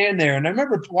just stand there. And I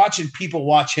remember watching people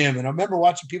watch him, and I remember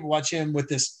watching people watch him with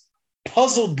this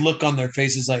puzzled look on their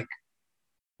faces, like,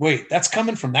 wait, that's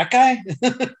coming from that guy?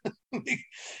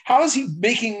 How is he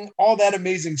making all that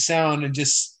amazing sound? And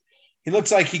he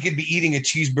looks like he could be eating a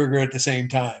cheeseburger at the same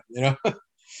time,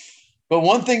 But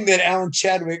one thing that Alan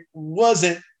Chadwick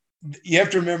wasn't, you have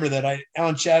to remember that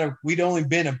Alan Chadwick, we'd only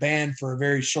been a band for a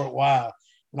very short while.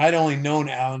 And I'd only known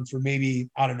Alan for maybe,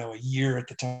 I don't know, a year at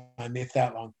the time, if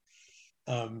that long.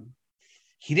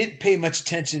 He didn't pay much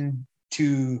attention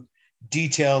to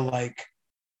detail like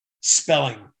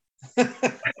spelling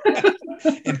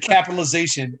and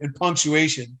capitalization and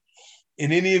punctuation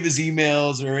in any of his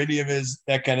emails or any of his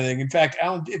that kind of thing. In fact,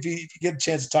 Alan, if you get a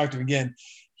chance to talk to him again,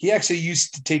 he actually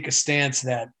used to take a stance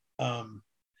that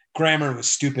grammar was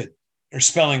stupid or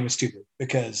spelling was stupid,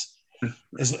 because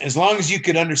as long as you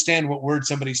could understand what word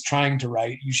somebody's trying to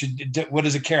write, you should. What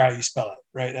does it care how you spell it,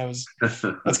 right?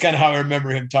 That's kind of how I remember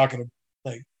him talking.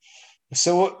 Like,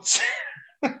 so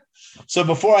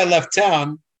before I left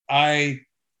town, I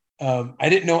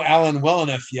didn't know Alan well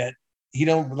enough yet.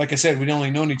 Like I said, we'd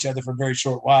only known each other for a very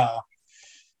short while.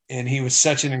 And he was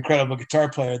such an incredible guitar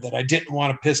player that I didn't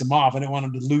want to piss him off. I didn't want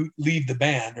him to leave the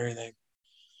band or anything.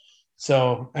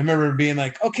 So I remember being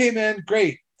like, okay, man,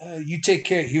 great. You take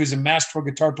care. He was a masterful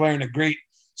guitar player and a great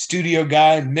studio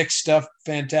guy, mixed stuff,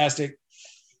 fantastic.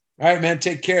 All right, man,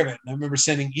 take care of it. And I remember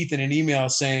sending Ethan an email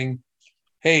saying,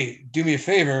 hey, do me a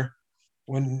favor.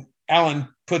 When Alan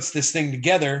puts this thing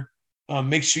together,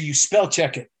 make sure you spell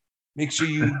check it. Make sure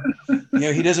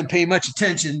he doesn't pay much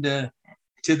attention to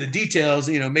the details,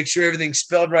 make sure everything's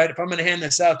spelled right. If I'm going to hand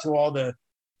this out to all the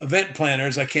event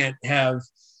planners, I can't have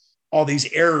all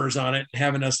these errors on it,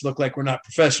 having us look like we're not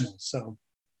professionals. So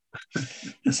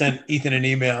I sent Ethan an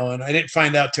email, and I didn't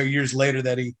find out till years later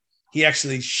that he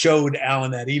actually showed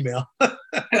Alan that email.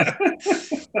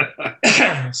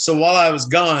 So while I was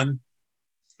gone,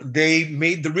 they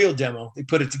made the real demo. They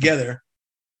put it together,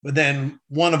 but then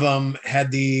one of them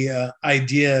had the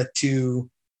idea to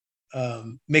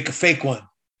make a fake one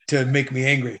to make me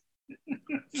angry.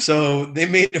 So they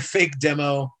made a fake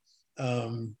demo.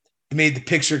 They made the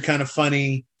picture kind of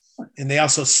funny. And they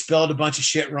also spelled a bunch of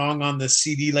shit wrong on the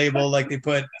CD label. Like they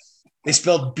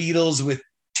spelled Beatles with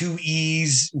 2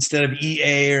 E's instead of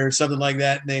EA or something like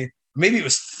that. And maybe it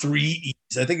was 3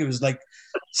 E's. I think it was like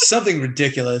something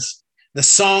ridiculous. The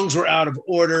songs were out of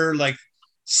order. Like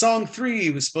song 3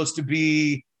 was supposed to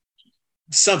be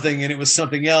something and it was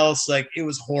something else. Like it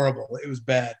was horrible. It was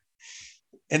bad.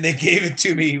 And they gave it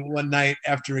to me one night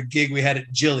after a gig we had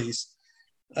at Jilly's.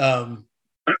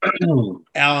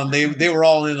 Alan, they were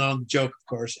all in on the joke, of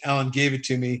course. Alan gave it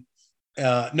to me.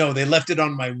 No, they left it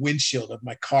on my windshield of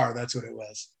my car. That's what it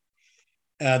was.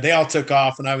 They all took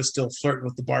off and I was still flirting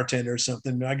with the bartender or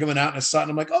something. I went out and I saw it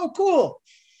and I'm like, oh, cool.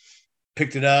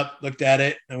 Picked it up, looked at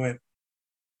it. I went,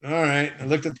 all right. I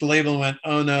looked at the label and went,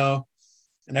 oh no.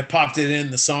 And I popped it in.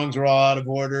 The songs were all out of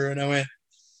order. And I went,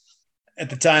 at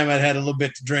the time I'd had a little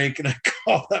bit to drink and I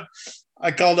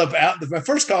called up. My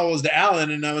first call was to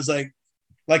Alan. And I was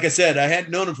like I said, I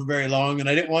hadn't known him for very long and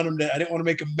I didn't want to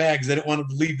make him mad because I didn't want him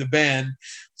to leave the band.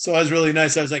 So I was really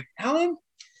nice. I was like, Alan,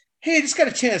 hey, I just got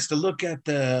a chance to look at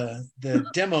the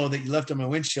demo that you left on my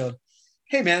windshield.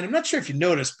 Hey man, I'm not sure if you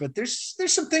noticed, but there's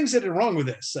some things that are wrong with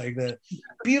this. Like the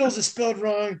Beatles is spelled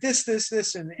wrong, this,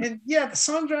 and yeah, the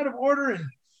songs are out of order.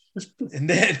 And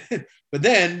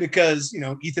then because,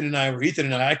 Ethan and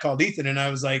I called Ethan and I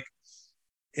was like,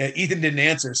 Ethan didn't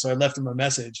answer. So I left him a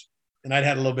message and I'd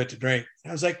had a little bit to drink.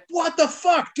 I was like, what the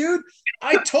fuck, dude?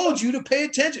 I told you to pay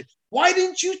attention. Why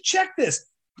didn't you check this?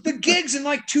 The gig's in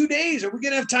like 2 days. Are we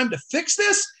going to have time to fix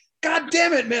this? God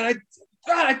damn it, man.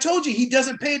 I told you he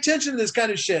doesn't pay attention to this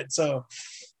kind of shit. So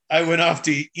I went off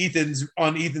to Ethan's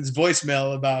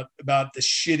voicemail about the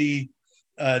shitty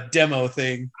demo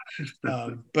thing.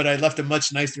 But I left a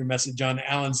much nicer message on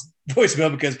Alan's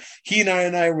voicemail because he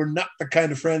and I were not the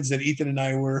kind of friends that Ethan and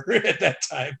I were at that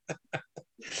time.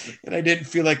 And I didn't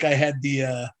feel like I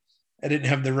didn't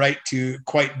have the right to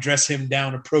quite dress him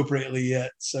down appropriately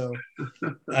yet. So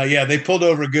yeah, they pulled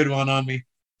over a good one on me.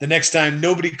 The next time,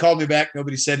 nobody called me back.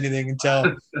 Nobody said anything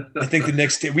until I think the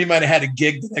next day. We might have had a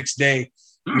gig the next day.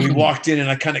 We walked in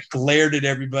and I kind of glared at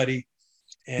everybody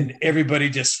and everybody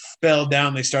just fell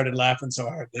down. They started laughing so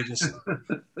hard. They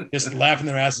just laughing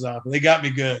their asses off. They got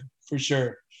me good for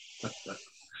sure.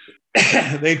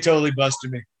 They totally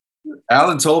busted me.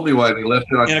 Alan told me why they left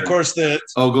it on. And of course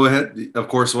go ahead. Of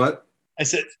course, what? I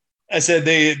said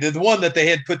the one that they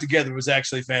had put together was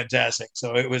actually fantastic.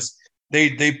 So it was,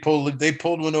 they pulled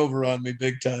one over on me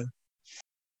big time.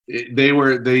 They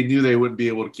knew they wouldn't be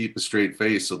able to keep a straight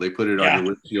face, so they put it on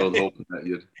your windshield, hoping that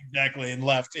you'd exactly and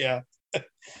left. Yeah,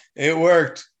 it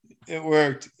worked. It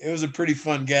was a pretty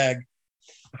fun gag.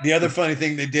 The other funny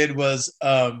thing they did was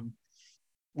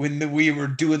when we were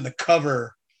doing the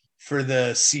cover for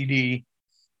the CD,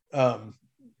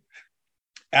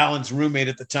 Alan's roommate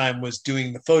at the time was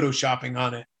doing the photoshopping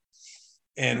on it,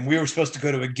 and we were supposed to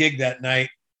go to a gig that night.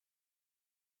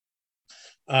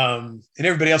 And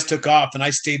everybody else took off and I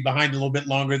stayed behind a little bit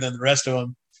longer than the rest of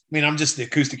them. I mean, I'm just the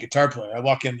acoustic guitar player. I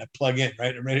walk in and I plug in,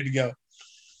 right? I'm ready to go.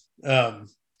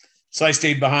 So I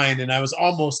stayed behind, and I was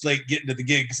almost late getting to the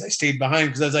gig because I stayed behind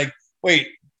because I was like, wait,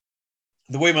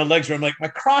 the way my legs were, I'm like, my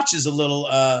crotch is a little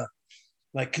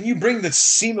like, can you bring the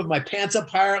seam of my pants up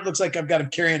higher? It looks like I've got him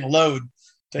carrying a load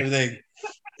type of thing.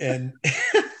 And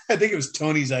I think it was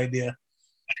Tony's idea.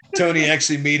 Tony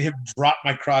actually made him drop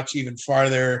my crotch even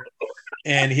farther.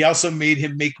 And he also made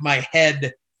him make my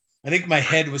head. I think my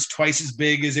head was twice as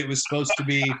big as it was supposed to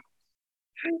be.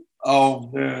 Oh,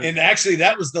 man. And actually,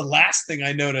 that was the last thing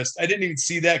I noticed. I didn't even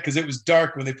see that because it was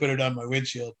dark when they put it on my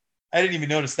windshield. I didn't even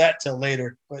notice that till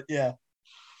later. But yeah,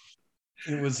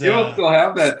 it was. You don't still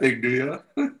have that thing, do you?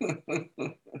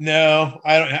 No,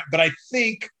 I don't have, but I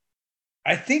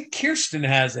think Kirsten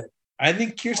has it. I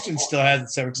think Kirsten still has it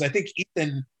somewhere because I think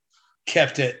Ethan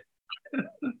kept it.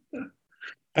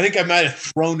 I think I might have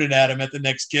thrown it at him at the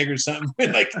next gig or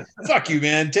something. Like, fuck you,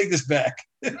 man. Take this back.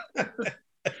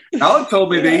 Alan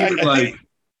told me Yeah,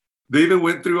 they even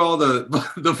went through all the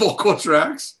vocal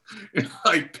tracks and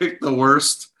like picked the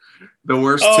worst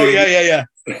Oh, take. yeah.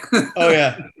 Oh,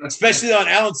 yeah. Especially on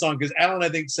Alan's song, because Alan, I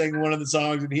think, sang one of the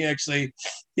songs, and he actually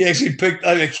picked.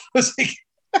 I was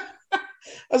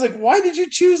like, why did you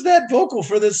choose that vocal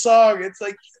for this song? It's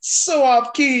like so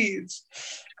off key.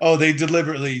 They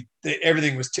deliberately.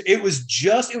 Everything was. It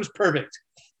was perfect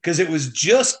because it was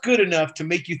just good enough to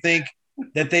make you think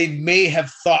that they may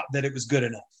have thought that it was good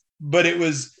enough, but it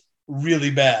was really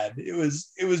bad. It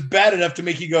was bad enough to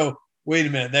make you go, wait a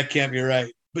minute, that can't be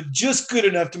right. But just good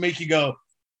enough to make you go,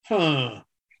 huh?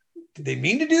 Did they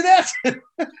mean to do that?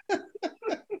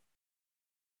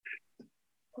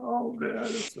 Oh man,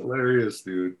 that's hilarious,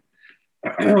 dude.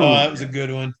 Oh, that was a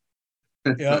good one.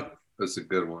 Yep. That's a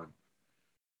good one.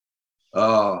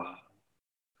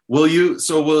 Will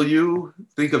you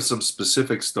think of some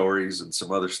specific stories and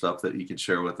some other stuff that you can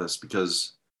share with us?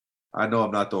 Because I know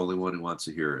I'm not the only one who wants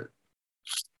to hear it.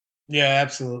 Yeah,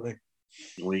 absolutely.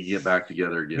 When we get back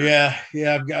together again.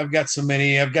 Yeah. I've got so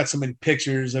many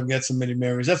pictures. I've got so many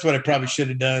memories. That's what I probably should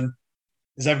have done.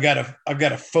 Is I've got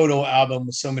a photo album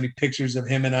with so many pictures of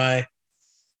him and I.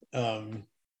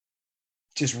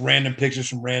 Just random pictures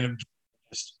from random.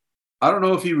 I don't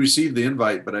know if you received the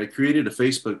invite, but I created a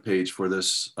Facebook page for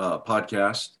this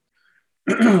podcast.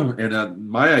 And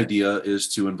my idea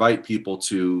is to invite people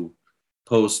to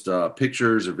post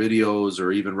pictures or videos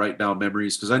or even write down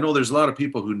memories. Because I know there's a lot of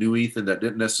people who knew Ethan that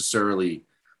didn't necessarily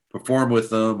perform with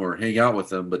them or hang out with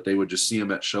them, but they would just see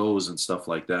him at shows and stuff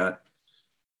like that.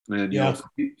 And, you know,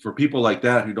 for people like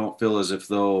that who don't feel as if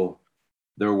though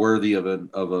they're worthy of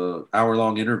a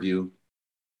hour-long interview,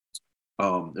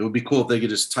 it would be cool if they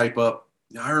could just type up,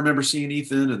 I remember seeing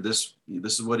Ethan and this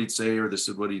is what he'd say, or this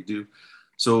is what he'd do.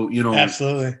 So, you know,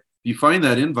 absolutely. If you find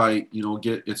that invite, you know,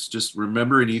 it's just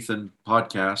Remembering Ethan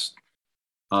podcast.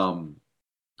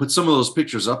 Put some of those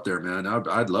pictures up there, man.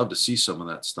 I'd love to see some of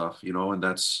that stuff, you know, and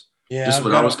that's just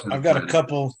what I was kind of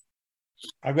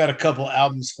I've got a couple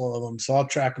albums full of them, so I'll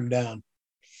track them down.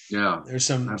 Yeah. There's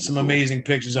some amazing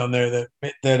pictures on there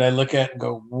that I look at and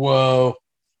go, whoa,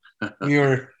 we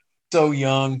were so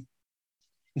young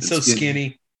and so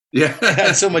skinny. Yeah.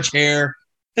 Had so much hair.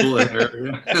 Full of hair.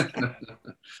 Yeah.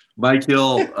 Mike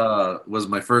Hill was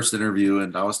my first interview,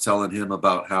 and I was telling him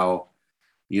about how,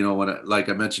 you know, like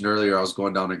I mentioned earlier, I was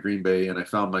going down to Green Bay and I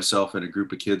found myself in a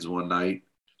group of kids one night,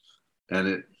 and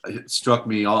it struck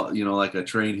me all, you know, like a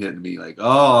train hitting me, like,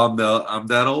 oh, I'm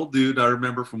that old dude. I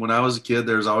remember from when I was a kid,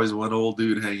 there's always one old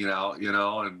dude hanging out, you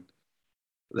know, and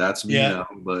that's me now.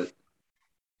 But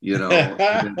you know,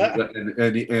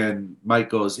 and Mike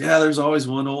goes, yeah, there's always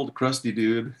one old crusty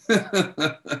dude.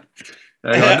 I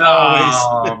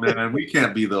go, no, man, we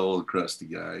can't be the old crusty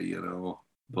guy, you know.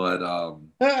 But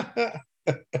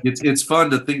it's fun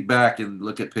to think back and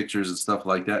look at pictures and stuff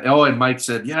like that. Oh, and Mike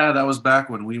said, yeah, that was back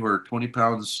when we were 20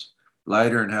 pounds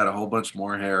lighter and had a whole bunch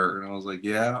more hair. And I was like,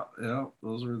 yeah,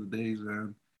 those were the days,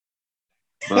 man.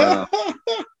 But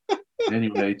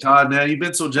anyway, Todd, man, you've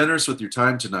been so generous with your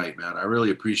time tonight, man. I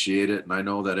really appreciate it. And I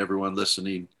know that everyone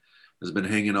listening has been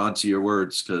hanging on to your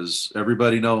words, because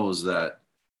everybody knows that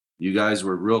you guys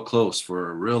were real close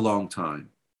for a real long time,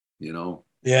 you know?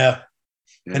 Yeah.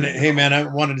 And hey, man, I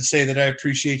wanted to say that I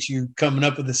appreciate you coming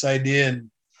up with this idea and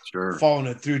following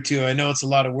it through too. I know it's a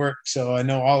lot of work, so I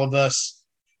know all of us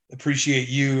appreciate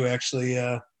you actually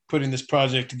putting this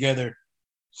project together.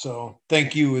 So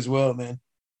thank you as well, man.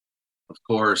 Of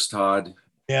course, Todd.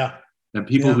 Yeah. And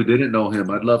people who didn't know him,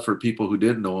 I'd love for people who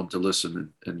didn't know him to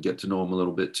listen and get to know him a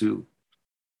little bit too.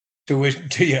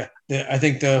 I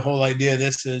think the whole idea of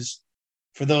this is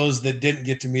for those that didn't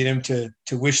get to meet him to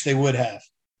wish they would have.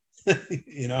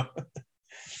 You know.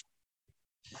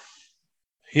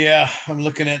 Yeah, I'm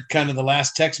looking at kind of the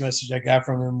last text message I got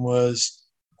from him was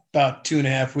about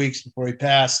 2.5 weeks before he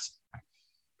passed.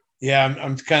 Yeah,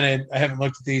 I'm kind of, I haven't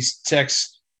looked at these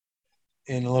texts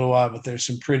in a little while, but there's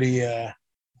some pretty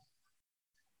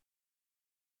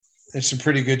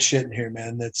good shit in here,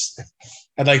 man.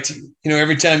 I'd like to,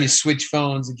 every time you switch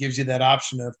phones, it gives you that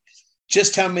option of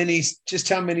just how many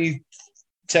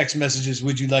text messages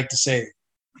would you like to save?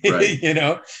 Right.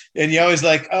 And you always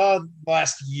like, oh,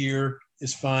 last year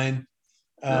is fine.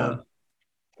 Yeah.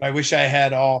 I wish I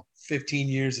had all 15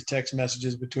 years of text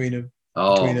messages between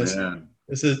Oh us. man.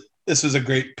 This was a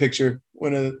great picture.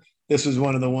 This was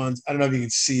one of the ones. I don't know if you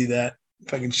can see that.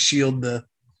 If I can shield the.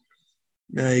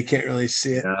 No, you can't really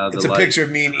see it. Yeah, It's a picture of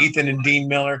me and Ethan and Dean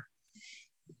Miller.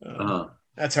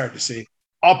 That's hard to see.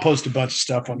 I'll post a bunch of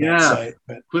stuff on that site.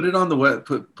 But put it on the web.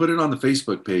 Put it on the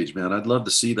Facebook page, man. I'd love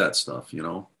to see that stuff.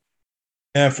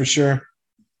 Yeah, for sure.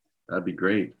 That'd be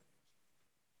great.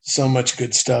 So much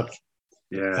good stuff.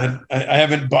 Yeah. I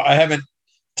haven't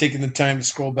taken the time to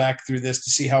scroll back through this to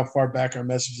see how far back our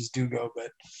messages do go,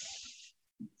 but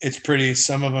it's pretty.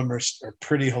 Some of them are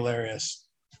pretty hilarious.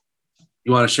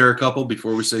 You want to share a couple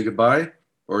before we say goodbye,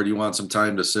 or do you want some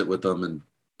time to sit with them and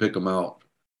pick them out?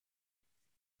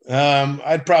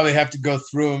 I'd probably have to go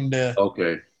through them to.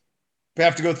 Okay.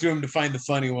 Have to go through them to find the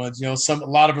funny ones. A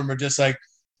lot of them are just like,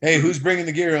 "Hey, who's bringing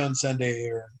the gear on Sunday?"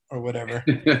 or whatever.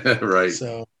 Right.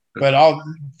 So, but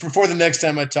before the next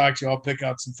time I talk to you, I'll pick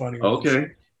out some funny ones.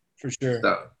 Okay. For sure.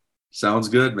 Sounds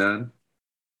good, man.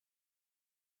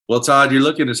 Well, Todd, you're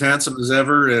looking as handsome as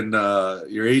ever, and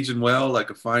you're aging well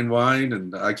like a fine wine.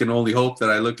 And I can only hope that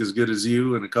I look as good as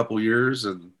you in a couple years.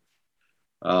 And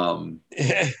I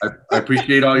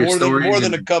appreciate all your stories. More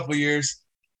than a couple years.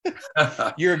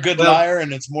 You're a good liar,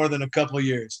 and it's more than a couple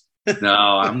years. No,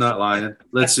 I'm not lying.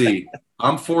 Let's see.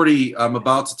 I'm 40. I'm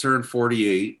about to turn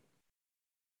 48.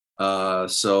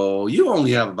 So you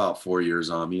only have about 4 years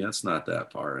on me. That's not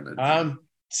that far in it. I'm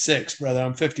 6, brother.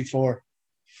 I'm 54.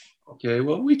 Okay,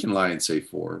 well, we can lie and say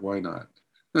 4. Why not?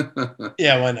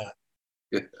 Yeah, why not?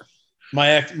 Yeah.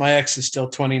 My ex is still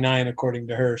 29 according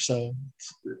to her. So,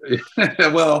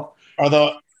 well,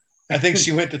 although I think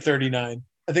she went to 39.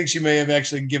 I think she may have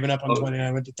actually given up on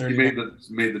 29. Went to 39.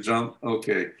 She made the jump.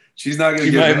 Okay, she's not going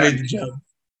to get. She might have made the jump.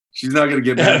 She's not going to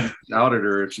get mad out at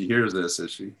her if she hears this,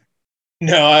 is she?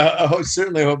 No, I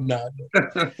certainly hope not.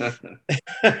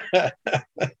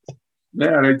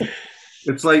 Man,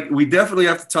 it's like we definitely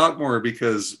have to talk more,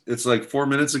 because it's like 4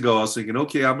 minutes ago I was thinking,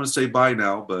 okay, I'm going to say bye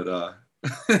now, but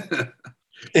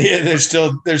yeah, there's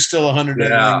still 100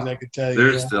 things I could tell you.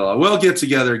 There's still. We'll get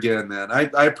together again, man.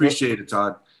 I appreciate it,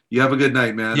 Todd. You have a good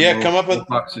night, man. Yeah, we'll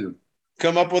talk soon.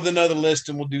 Come up with another list,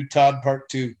 and we'll do Todd Part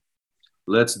 2.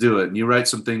 Let's do it. And you write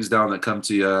some things down that come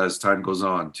to you as time goes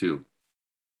on too.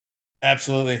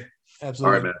 Absolutely. All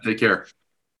right, man. Take care.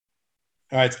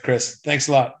 All right, Chris. Thanks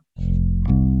a lot.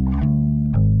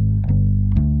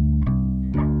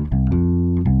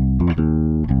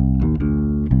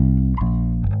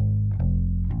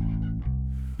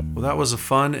 Well, that was a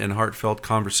fun and heartfelt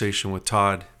conversation with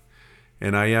Todd,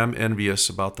 and I am envious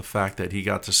about the fact that he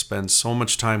got to spend so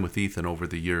much time with Ethan over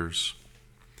the years.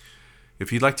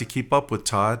 If you'd like to keep up with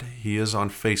Todd, he is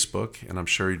on Facebook, and I'm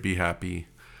sure he'd be happy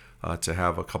to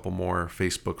have a couple more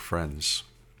Facebook friends.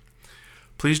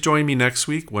 Please join me next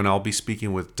week when I'll be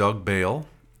speaking with Doug Bale,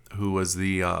 who was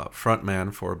the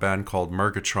frontman for a band called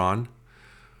Murgatron.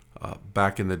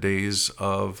 Back in the days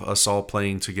of us all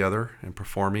playing together and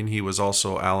performing. He was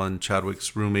also Alan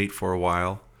Chadwick's roommate for a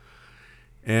while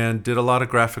and did a lot of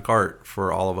graphic art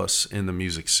for all of us in the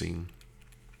music scene.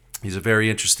 He's a very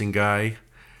interesting guy,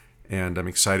 and I'm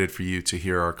excited for you to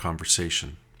hear our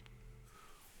conversation.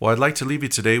 Well, I'd like to leave you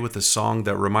today with a song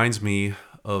that reminds me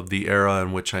of the era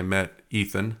in which I met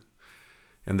Ethan,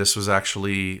 and this was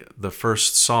actually the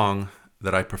first song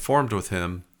that I performed with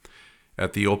him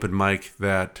at the open mic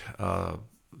that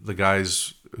the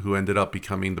guys who ended up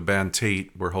becoming the band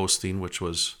Tate were hosting, which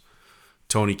was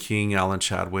Tony King, Alan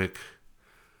Chadwick,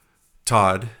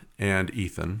 Todd, and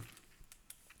Ethan.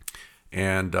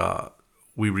 And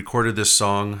we recorded this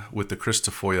song with the Chris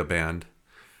Tafoya band,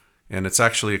 and it's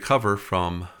actually a cover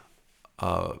from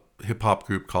a hip-hop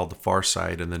group called The Far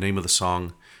Side, and the name of the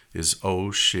song is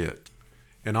Oh Shit.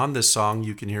 And on this song,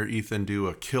 you can hear Ethan do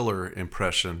a killer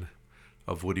impression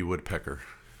of Woody Woodpecker.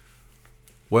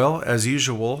 Well, as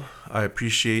usual, I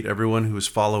appreciate everyone who is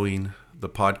following the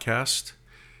podcast,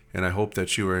 and I hope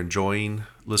that you are enjoying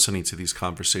listening to these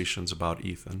conversations about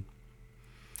Ethan.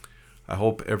 I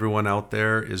hope everyone out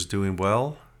there is doing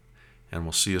well, and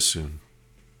we'll see you soon.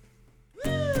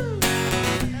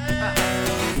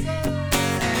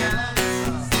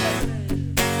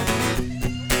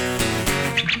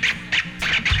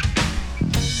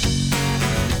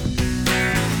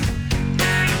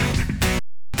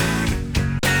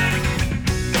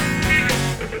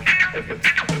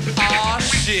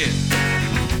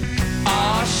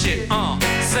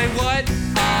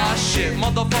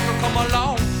 motherfucker, come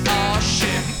along. Aw,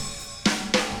 shit.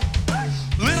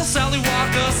 Little Sally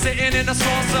Walker sitting in a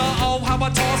saucer. Oh, how I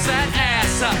toss that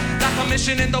ass up. Like a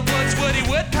mission in the woods, Woody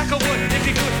Woodpecker would if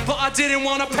he could, but I didn't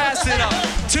want to pass it up.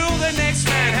 To the next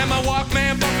man, had my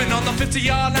Walkman bumping on the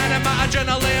 50-yard line, and my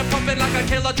adrenaline pumping like a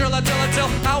killer driller till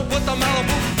out with the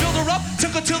Malibu. Filled her up,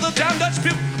 took her to the damn Dutch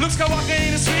Butte. Luke Skywalker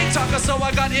ain't a sweet talker, so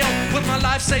I got ill with my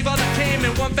lifesaver that came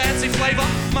in one fancy flavor.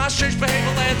 My strange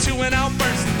behavior led to an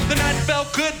outburst. The night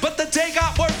felt good, but the day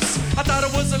got worse. I thought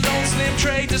it was a lone slim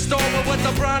trade to store with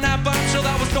the brown hat bombshell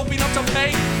that was dopey enough to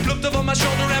pay. Looked over my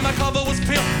shoulder and my cover was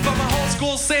peeled, but my whole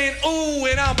school saying, ooh,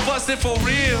 and I'm busted for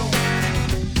real.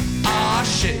 Aw,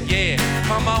 shit, yeah,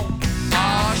 come on.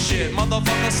 Aw, shit,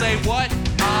 motherfucker say what?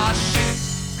 Aw, shit.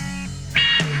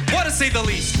 What to say the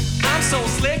least? I'm so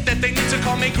slick that they need to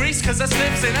call me Grease, cause I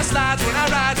slips and I slides when I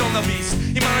ride on the beast.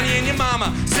 Imani and your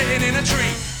mama sitting in a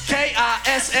tree.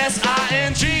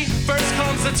 Kissing. First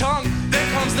comes the tongue, then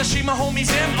comes the she, my homies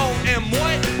M.O.M.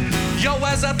 What? Yo,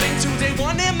 as I think to day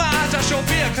one in my eyes, I show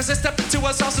fear, cause I stepped into her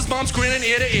house's mom's grinning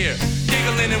ear to ear.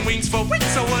 Giggling and wings for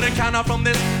weeks, I wouldn't count out from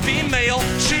this female.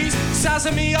 She's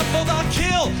sizing me up for the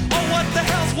kill. Oh, what the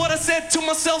hell's what I said to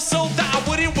myself so that I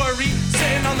wouldn't worry.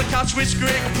 Sitting on the couch with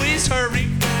Greg, please hurry.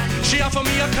 She offered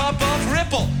me a cup of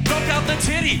Ripple, broke out the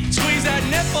titty, squeezed that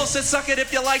nipple, said suck it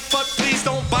if you like, but please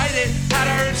don't bite it. Had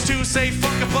an urge to say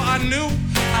fuck it, but I knew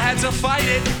I had to fight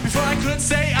it. Before I could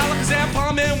say Alakazam,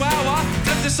 Palm and wow, I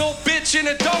flipped this old bitch in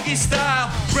a doggy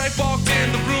style. Greg walked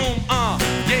in the room,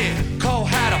 yeah, Cole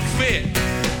had a fit.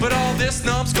 But all this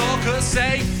numbskull could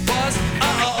say was,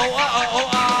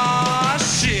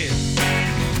 shit.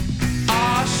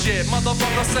 Ah, shit,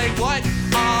 motherfucker say what?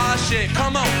 Ah, shit,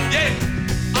 come on, yeah.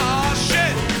 Ah,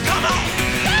 shit, come on!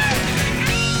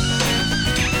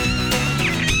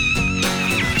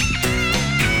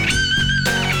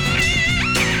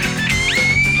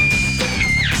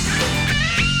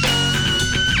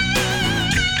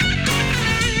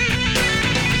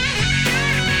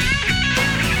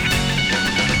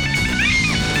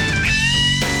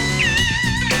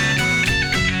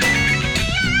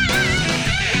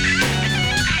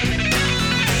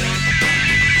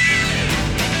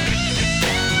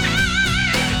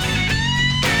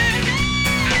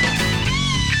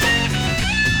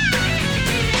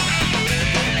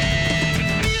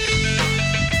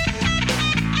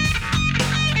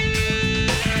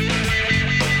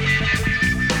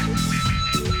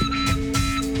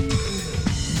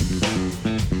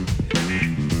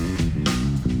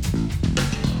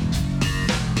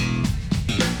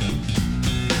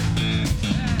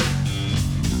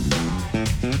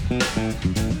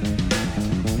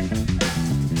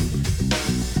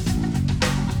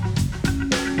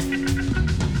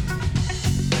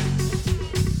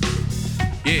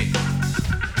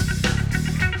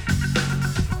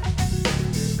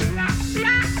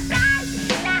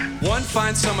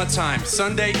 Fine summertime,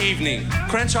 Sunday evening,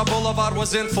 Crenshaw Boulevard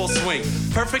was in full swing.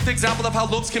 Perfect example of how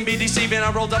looks can be deceiving.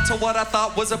 I rolled up to what I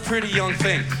thought was a pretty young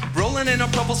thing. Rolling in a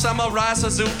purple samurai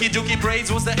Suzuki, dookie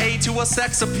braids was the A to a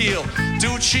sex appeal.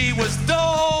 Dude, she was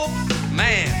dope,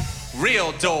 man,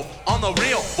 real dope, on the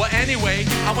real. Well, anyway,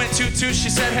 I went toot, she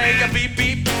said, hey, a beep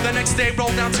beep. The next day,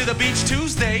 rolled down to the beach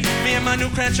Tuesday. Me and my new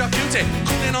Crenshaw cutie,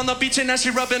 cooling on the beach and now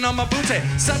she rubbing on my booty.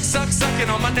 Sucking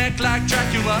on my neck like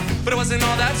Dracula, but it wasn't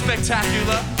all that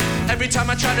spectacular. Every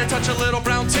time I tried to touch a little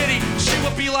brown titty, she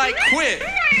would be like, quit.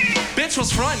 Bitch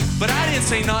was frontin', but I didn't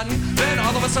say nothing. Then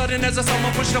all of a sudden, as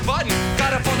someone pushed a button,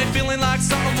 got a funny feeling like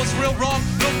something was real wrong.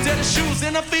 Looked at her shoes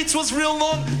and her feet was real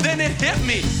long. Then it hit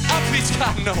me. I please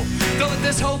God no. Don't let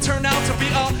this hoe turn out to be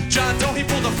John Doe. He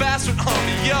pulled a fast one on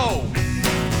me, yo.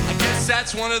 I guess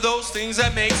that's one of those things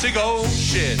that makes it go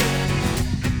shit.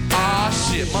 Ah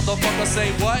shit, motherfucker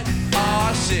say what?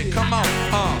 Ah shit, come on,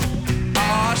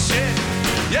 ah shit,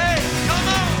 yeah, come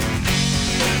on.